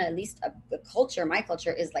nation, at least the culture, my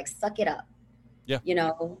culture is like, suck it up. Yeah. You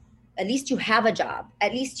know, at least you have a job.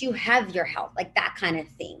 At least you have your health, like that kind of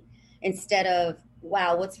thing. Instead of,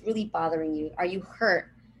 wow, what's really bothering you? Are you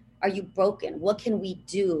hurt? Are you broken? What can we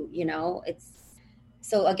do? You know,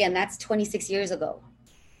 so again, that's 26 years ago,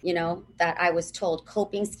 you know, that I was told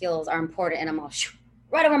coping skills are important, and I'm all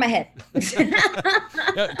right over my head.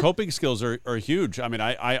 Yeah, coping skills are huge. I mean,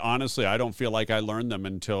 I honestly, I don't feel like I learned them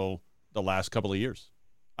until the last couple of years.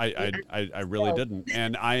 I really didn't.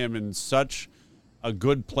 And I am in such a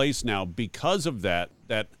good place now because of that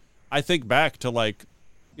I think back to, like,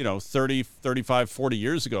 you know, 30, 35, 40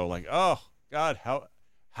 years ago, like, oh God,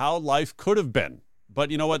 how life could have been. But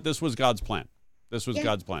you know what? This was God's plan. This was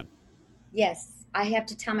God's plan. Yes. I have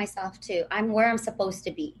to tell myself too, I'm where I'm supposed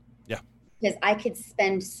to be. Yeah. Because I could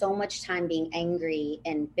spend so much time being angry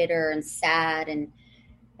and bitter and sad and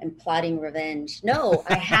plotting revenge. No,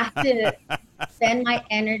 I have to spend my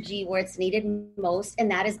energy where it's needed most,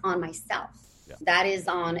 and that is on myself. Yeah. That is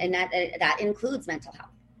on, and that includes mental health.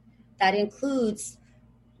 That includes,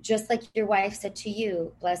 just like your wife said to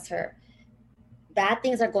you, bless her, bad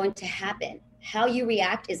things are going to happen. How you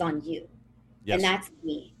react is on you. Yes. And that's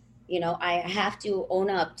me. You know, I have to own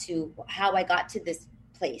up to how I got to this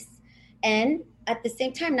place. And at the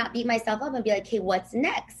same time, not beat myself up and be like, hey, what's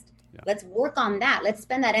next? Yeah. Let's work on that. Let's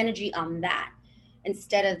spend that energy on that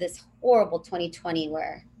instead of this horrible 2020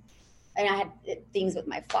 and I had things with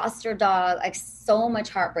my foster dog, like so much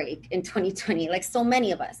heartbreak in 2020, like so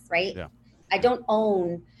many of us, right? Yeah. I don't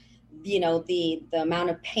own, you know, the amount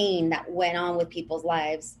of pain that went on with people's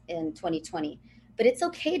lives in 2020. But it's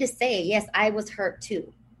okay to say, yes, I was hurt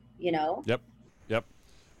too, you know? Yep.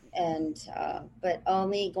 And, but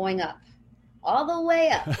only going up, all the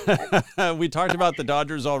way up. We talked about the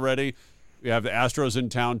Dodgers already. We have the Astros in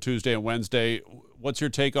town Tuesday and Wednesday. What's your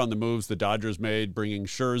take on the moves the Dodgers made, bringing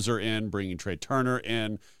Scherzer in, bringing Trey Turner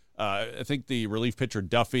in? I think the relief pitcher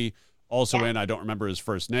Duffy also in. I don't remember his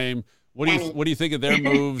first name. What do you think of their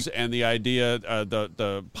moves and the idea,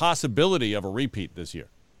 the possibility of a repeat this year?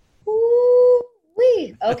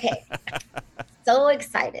 Ooh-wee. Okay. So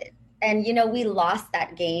excited. And, you know, we lost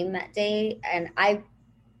that game that day, and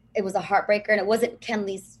it was a heartbreaker, and it wasn't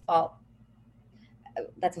Kenley's fault.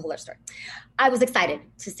 That's a whole other story. I was excited,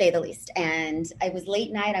 to say the least. And it was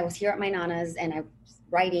late night. I was here at my Nana's, and I was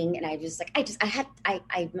writing, and I was like,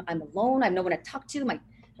 I'm alone. I have no one to talk to.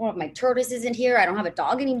 One of my tortoise isn't here. I don't have a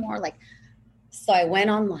dog anymore. Like, so I went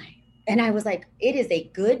online, and I was like, it is a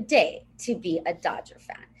good day to be a Dodger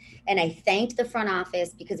fan. And I thanked the front office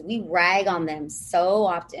because we rag on them so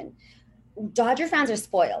often. Dodger fans are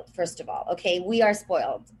spoiled, first of all. Okay, we are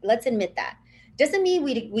spoiled. Let's admit that. Doesn't mean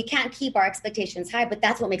we can't keep our expectations high, but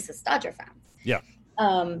that's what makes us Dodger fans. Yeah.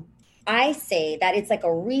 I say that it's like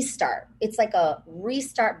a restart. It's like a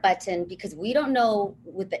restart button because we don't know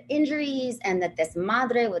with the injuries and that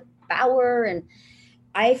desmadre with Bauer. And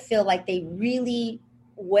I feel like they really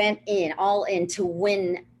went all in to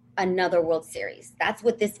win another World Series. That's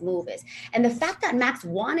what this move is. And the fact that Max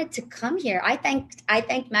wanted to come here, I thanked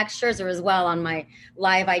Max Scherzer as well on my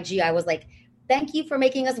live IG. I was like, thank you for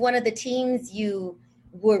making us one of the teams you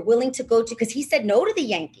were willing to go to, because he said no to the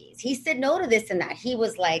Yankees. He said no to this and that. He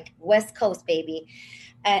was like, West Coast, baby.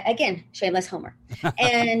 Again, shameless homer.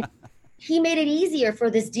 And he made it easier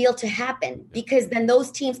for this deal to happen because then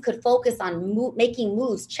those teams could focus on making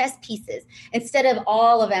moves, chess pieces, instead of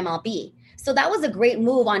all of MLB. So that was a great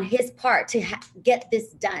move on his part to get this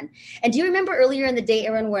done. And do you remember earlier in the day,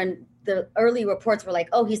 Aaron, when the early reports were like,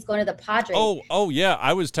 oh, he's going to the Padres? Oh yeah.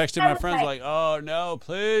 I was texting my friends like, oh, no,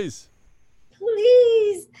 please.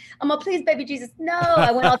 Please. I'm a please, baby Jesus. No.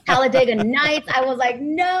 I went all Talladega Nights. I was like,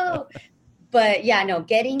 no. But yeah, no,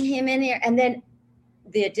 getting him in there. And then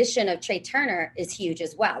the addition of Trey Turner is huge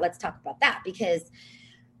as well. Let's talk about that because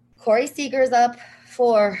Corey Seager's up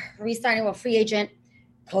for re-signing a free agent.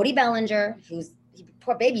 Cody Bellinger,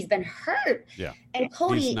 poor baby's been hurt. Yeah. And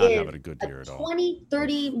Cody He's not is having a good year at all.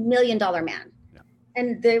 $30 million man. Yeah.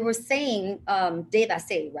 And they were saying, Dave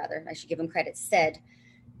Assay, rather, I should give him credit, said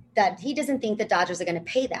that he doesn't think the Dodgers are going to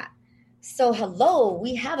pay that. So, hello,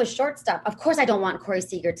 we have a shortstop. Of course, I don't want Corey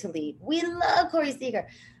Seager to leave. We love Corey Seager.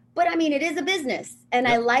 But, I mean, it is a business. And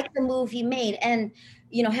I like the move he made. And,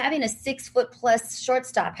 you know, having a 6-foot-plus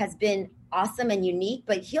shortstop has been awesome and unique,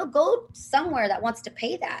 but he'll go somewhere that wants to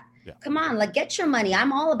pay that. Yeah. Come on, like get your money.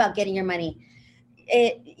 I'm all about getting your money.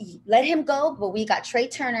 Let him go, but we got Trey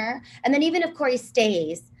Turner. And then even if Corey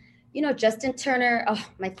stays, you know, Justin Turner,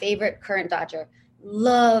 my favorite current Dodger.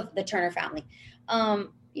 Love the Turner family.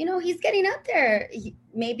 he's getting up there.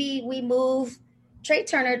 Maybe we move Trey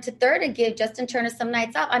Turner to third and give Justin Turner some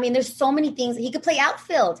nights off. I mean, there's so many things. He could play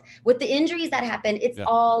outfield with the injuries that happened. It's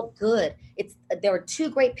all good. There were two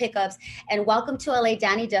great pickups. And welcome to LA,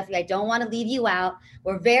 Danny Duffy. I don't want to leave you out.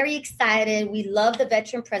 We're very excited. We love the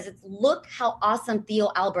veteran presence. Look how awesome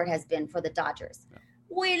Theo Albert has been for the Dodgers. Yeah.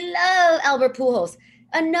 We love Albert Pujols.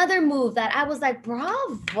 Another move that I was like,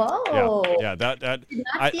 bravo. Yeah.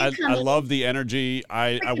 I love the energy.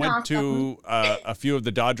 I went to a few of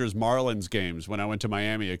the Dodgers Marlins games when I went to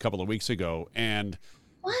Miami a couple of weeks ago, and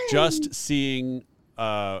just seeing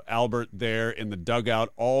Albert there in the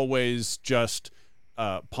dugout, always just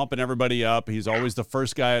pumping everybody up. He's always the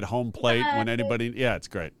first guy at home plate when anybody. Yeah, it's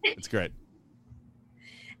great. It's great.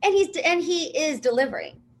 And he is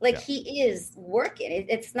delivering. He is working.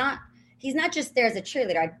 It's not. He's not just there as a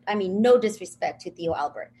cheerleader. I mean, no disrespect to Theo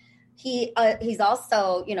Albert. He's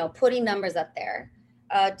also, putting numbers up there.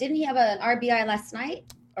 Didn't he have an RBI last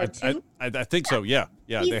night or two? I think so. Yeah.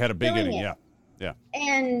 They had a big inning. Yeah.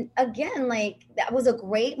 And again, that was a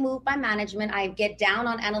great move by management. I get down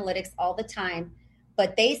on analytics all the time,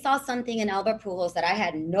 but they saw something in Albert Pujols that I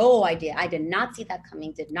had no idea. I did not see that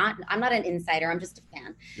coming. I'm not an insider. I'm just a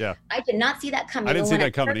fan. Yeah. I did not see that coming. I didn't see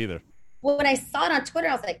that coming either. When I saw it on Twitter,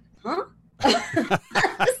 I was like, huh?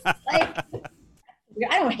 I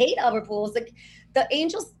don't hate Albert Pujols. The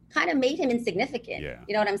Angels kind of made him insignificant. Yeah.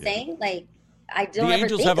 You know what I'm saying? I don't. The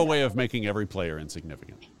Angels have a way of making every player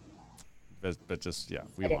insignificant. But just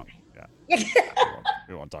we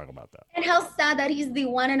won't talk about that. And how sad that he's the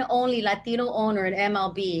one and only Latino owner in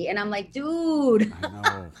MLB. And I'm like, dude.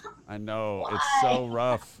 I know. It's so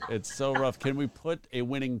rough. It's so rough. Can we put a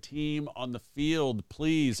winning team on the field,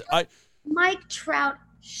 please? Mike Trout,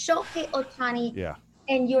 Shohei Ohtani. Yeah.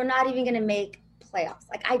 And you're not even going to make playoffs.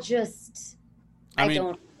 I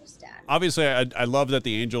don't understand. Obviously, I love that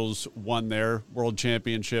the Angels won their world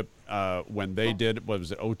championship when they did. What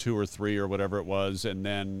was it, 02 or 3 or whatever it was? And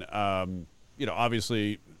then,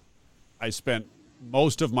 obviously, I spent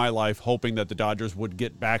most of my life hoping that the Dodgers would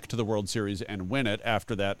get back to the World Series and win it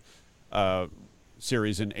after that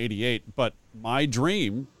series in '88. But my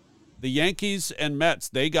dream, the Yankees and Mets,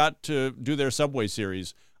 they got to do their Subway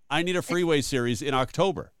Series. I need a Freeway Series in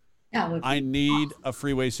October. I need a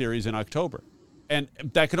Freeway Series in October. And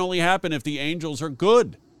that can only happen if the Angels are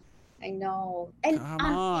good. I know. And come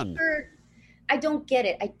on. I don't get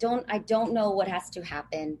it. I don't know what has to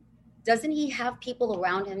happen. Doesn't he have people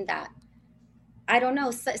around him that, I don't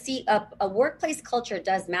know. See, a workplace culture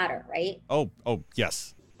does matter, right? Oh,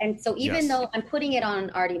 yes. And so even though I'm putting it on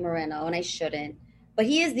Artie Moreno, and I shouldn't, but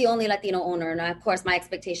he is the only Latino owner. And of course, my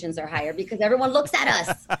expectations are higher because everyone looks at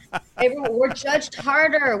us. We're judged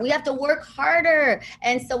harder. We have to work harder.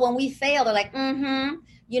 And so when we fail, they're like,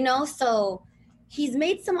 so he's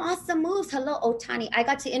made some awesome moves. Hello, Ohtani. I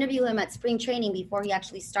got to interview him at spring training before he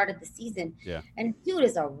actually started the season. Yeah. And dude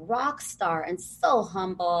is a rock star and so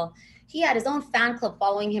humble. He had his own fan club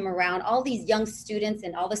following him around, all these young students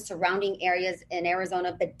in all the surrounding areas in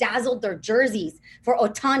Arizona bedazzled their jerseys for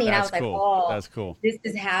Ohtani. And I was cool. like, oh, that's cool. This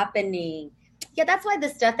is happening. Yeah, that's why the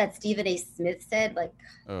stuff that Stephen A. Smith said,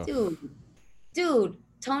 dude,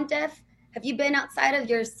 tone deaf, have you been outside of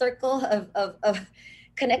your circle of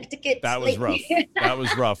Connecticut? That was rough. That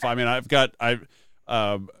was rough. I mean,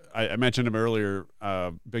 I mentioned him earlier,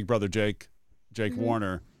 Big Brother Jake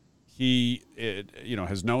Warner. He,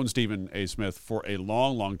 has known Stephen A. Smith for a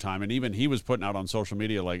long, long time, and even he was putting out on social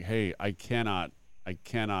media like, "Hey, I cannot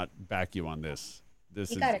back you on this.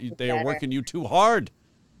 They are working you too hard.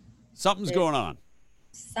 Something's going on."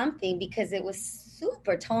 Something, because it was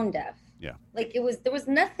super tone deaf. Yeah, there was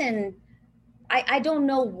nothing. I don't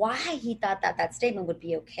know why he thought that statement would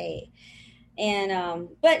be okay, and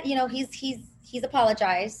but he's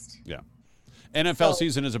apologized. Yeah, NFL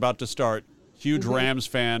season is about to start. Huge Rams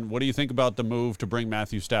fan. What do you think about the move to bring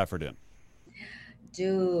Matthew Stafford in?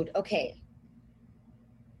 Dude, okay.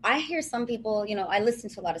 I hear some people, I listen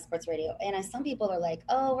to a lot of sports radio, and some people are like,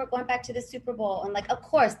 oh, we're going back to the Super Bowl. And of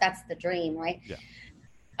course, that's the dream, right? Yeah.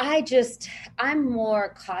 I'm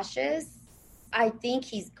more cautious. I think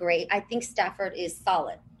he's great. I think Stafford is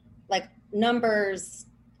solid. Numbers,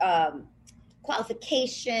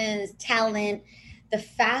 qualifications, talent, the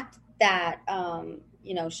fact that,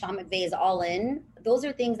 Sean McVay is all in. Those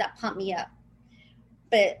are things that pump me up.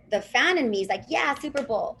 But the fan in me is like, yeah, Super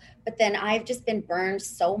Bowl. But then I've just been burned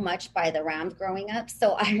so much by the Rams growing up.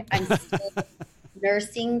 So I'm still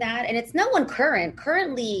nursing that. And it's no one current.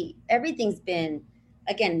 Currently, everything's been,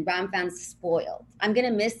 again, Ram fans spoiled. I'm going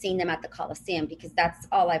to miss seeing them at the Coliseum because that's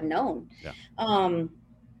all I've known. Yeah.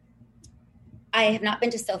 I have not been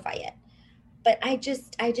to SoFi yet. but I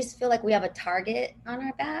just feel like we have a target on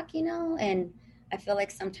our back, you know, and I feel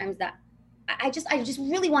like sometimes that I just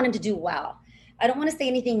really want him to do well. I don't want to say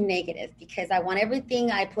anything negative because I want everything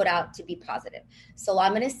I put out to be positive. So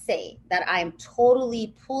I'm going to say that I'm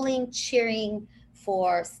totally pulling, cheering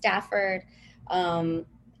for Stafford.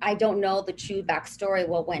 I don't know the true backstory,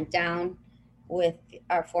 what went down with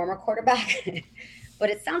our former quarterback, but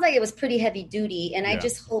it sounds like it was pretty heavy duty. And I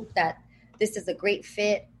just hope that this is a great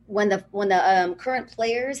fit. When the current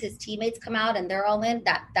players, his teammates come out and they're all in,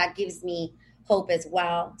 that gives me hope as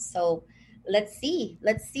well. So let's see.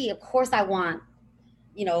 Of course I want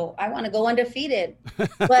to go undefeated,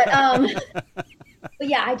 but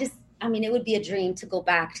yeah, it would be a dream to go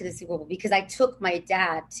back to the Super Bowl because I took my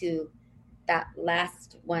dad to that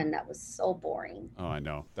last one that was so boring. Oh, I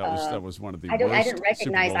know. That was one of the worst I didn't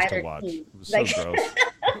recognize Super Bowls either to watch. team. It was so gross.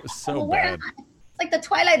 It was so bad. It's like the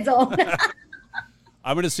Twilight Zone.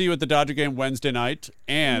 I'm going to see you at the Dodger game Wednesday night,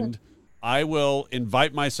 and I will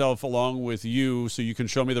invite myself along with you so you can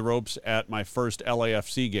show me the ropes at my first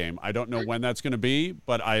LAFC game. I don't know when that's going to be,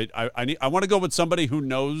 but I want to go with somebody who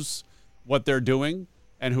knows what they're doing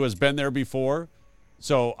and who has been there before.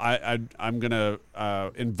 So I'm going to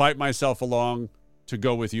invite myself along to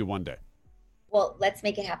go with you one day. Well, let's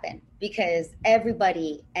make it happen because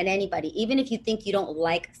everybody and anybody, even if you think you don't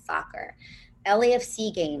like soccer,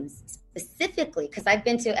 LAFC games specifically, because I've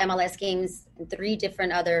been to MLS games in 3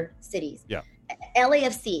 different other cities. Yeah.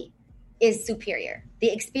 LAFC is superior.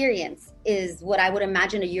 The experience is what I would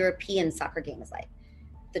imagine a European soccer game is like.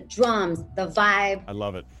 The drums, the vibe. I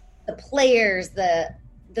love it. The players, the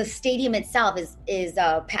stadium itself is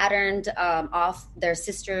patterned off their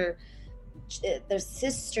sister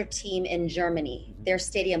team in Germany. Their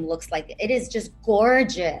stadium looks like it is just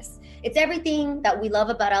gorgeous. It's everything that we love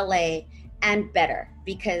about LA and better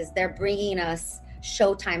because they're bringing us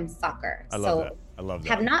Showtime soccer. I love that.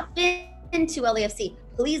 Have not been to LAFC,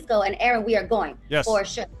 please go. And Aaron, we are going. Yes. For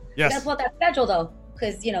sure. Yes. You gotta pull out that schedule though,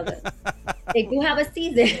 because they do have a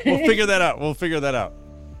season. We'll figure that out.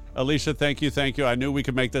 Alysha, thank you. I knew we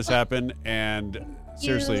could make this happen, and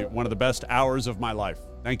seriously, one of the best hours of my life.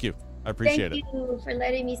 Thank you. I appreciate it. Thank you for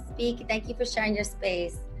letting me speak. Thank you for sharing your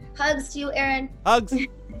space. Hugs to you, Aaron. Hugs.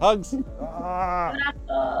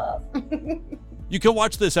 You can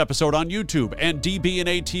watch this episode on YouTube and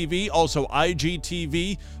DB&A TV, also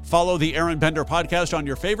IGTV. Follow the Aaron Bender podcast on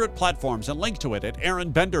your favorite platforms and link to it at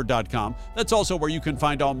aaronbender.com. That's also where you can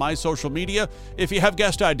find all my social media. If you have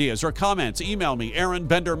guest ideas or comments, email me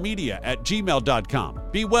aaronbendermedia@gmail.com.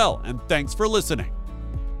 Be well, and thanks for listening.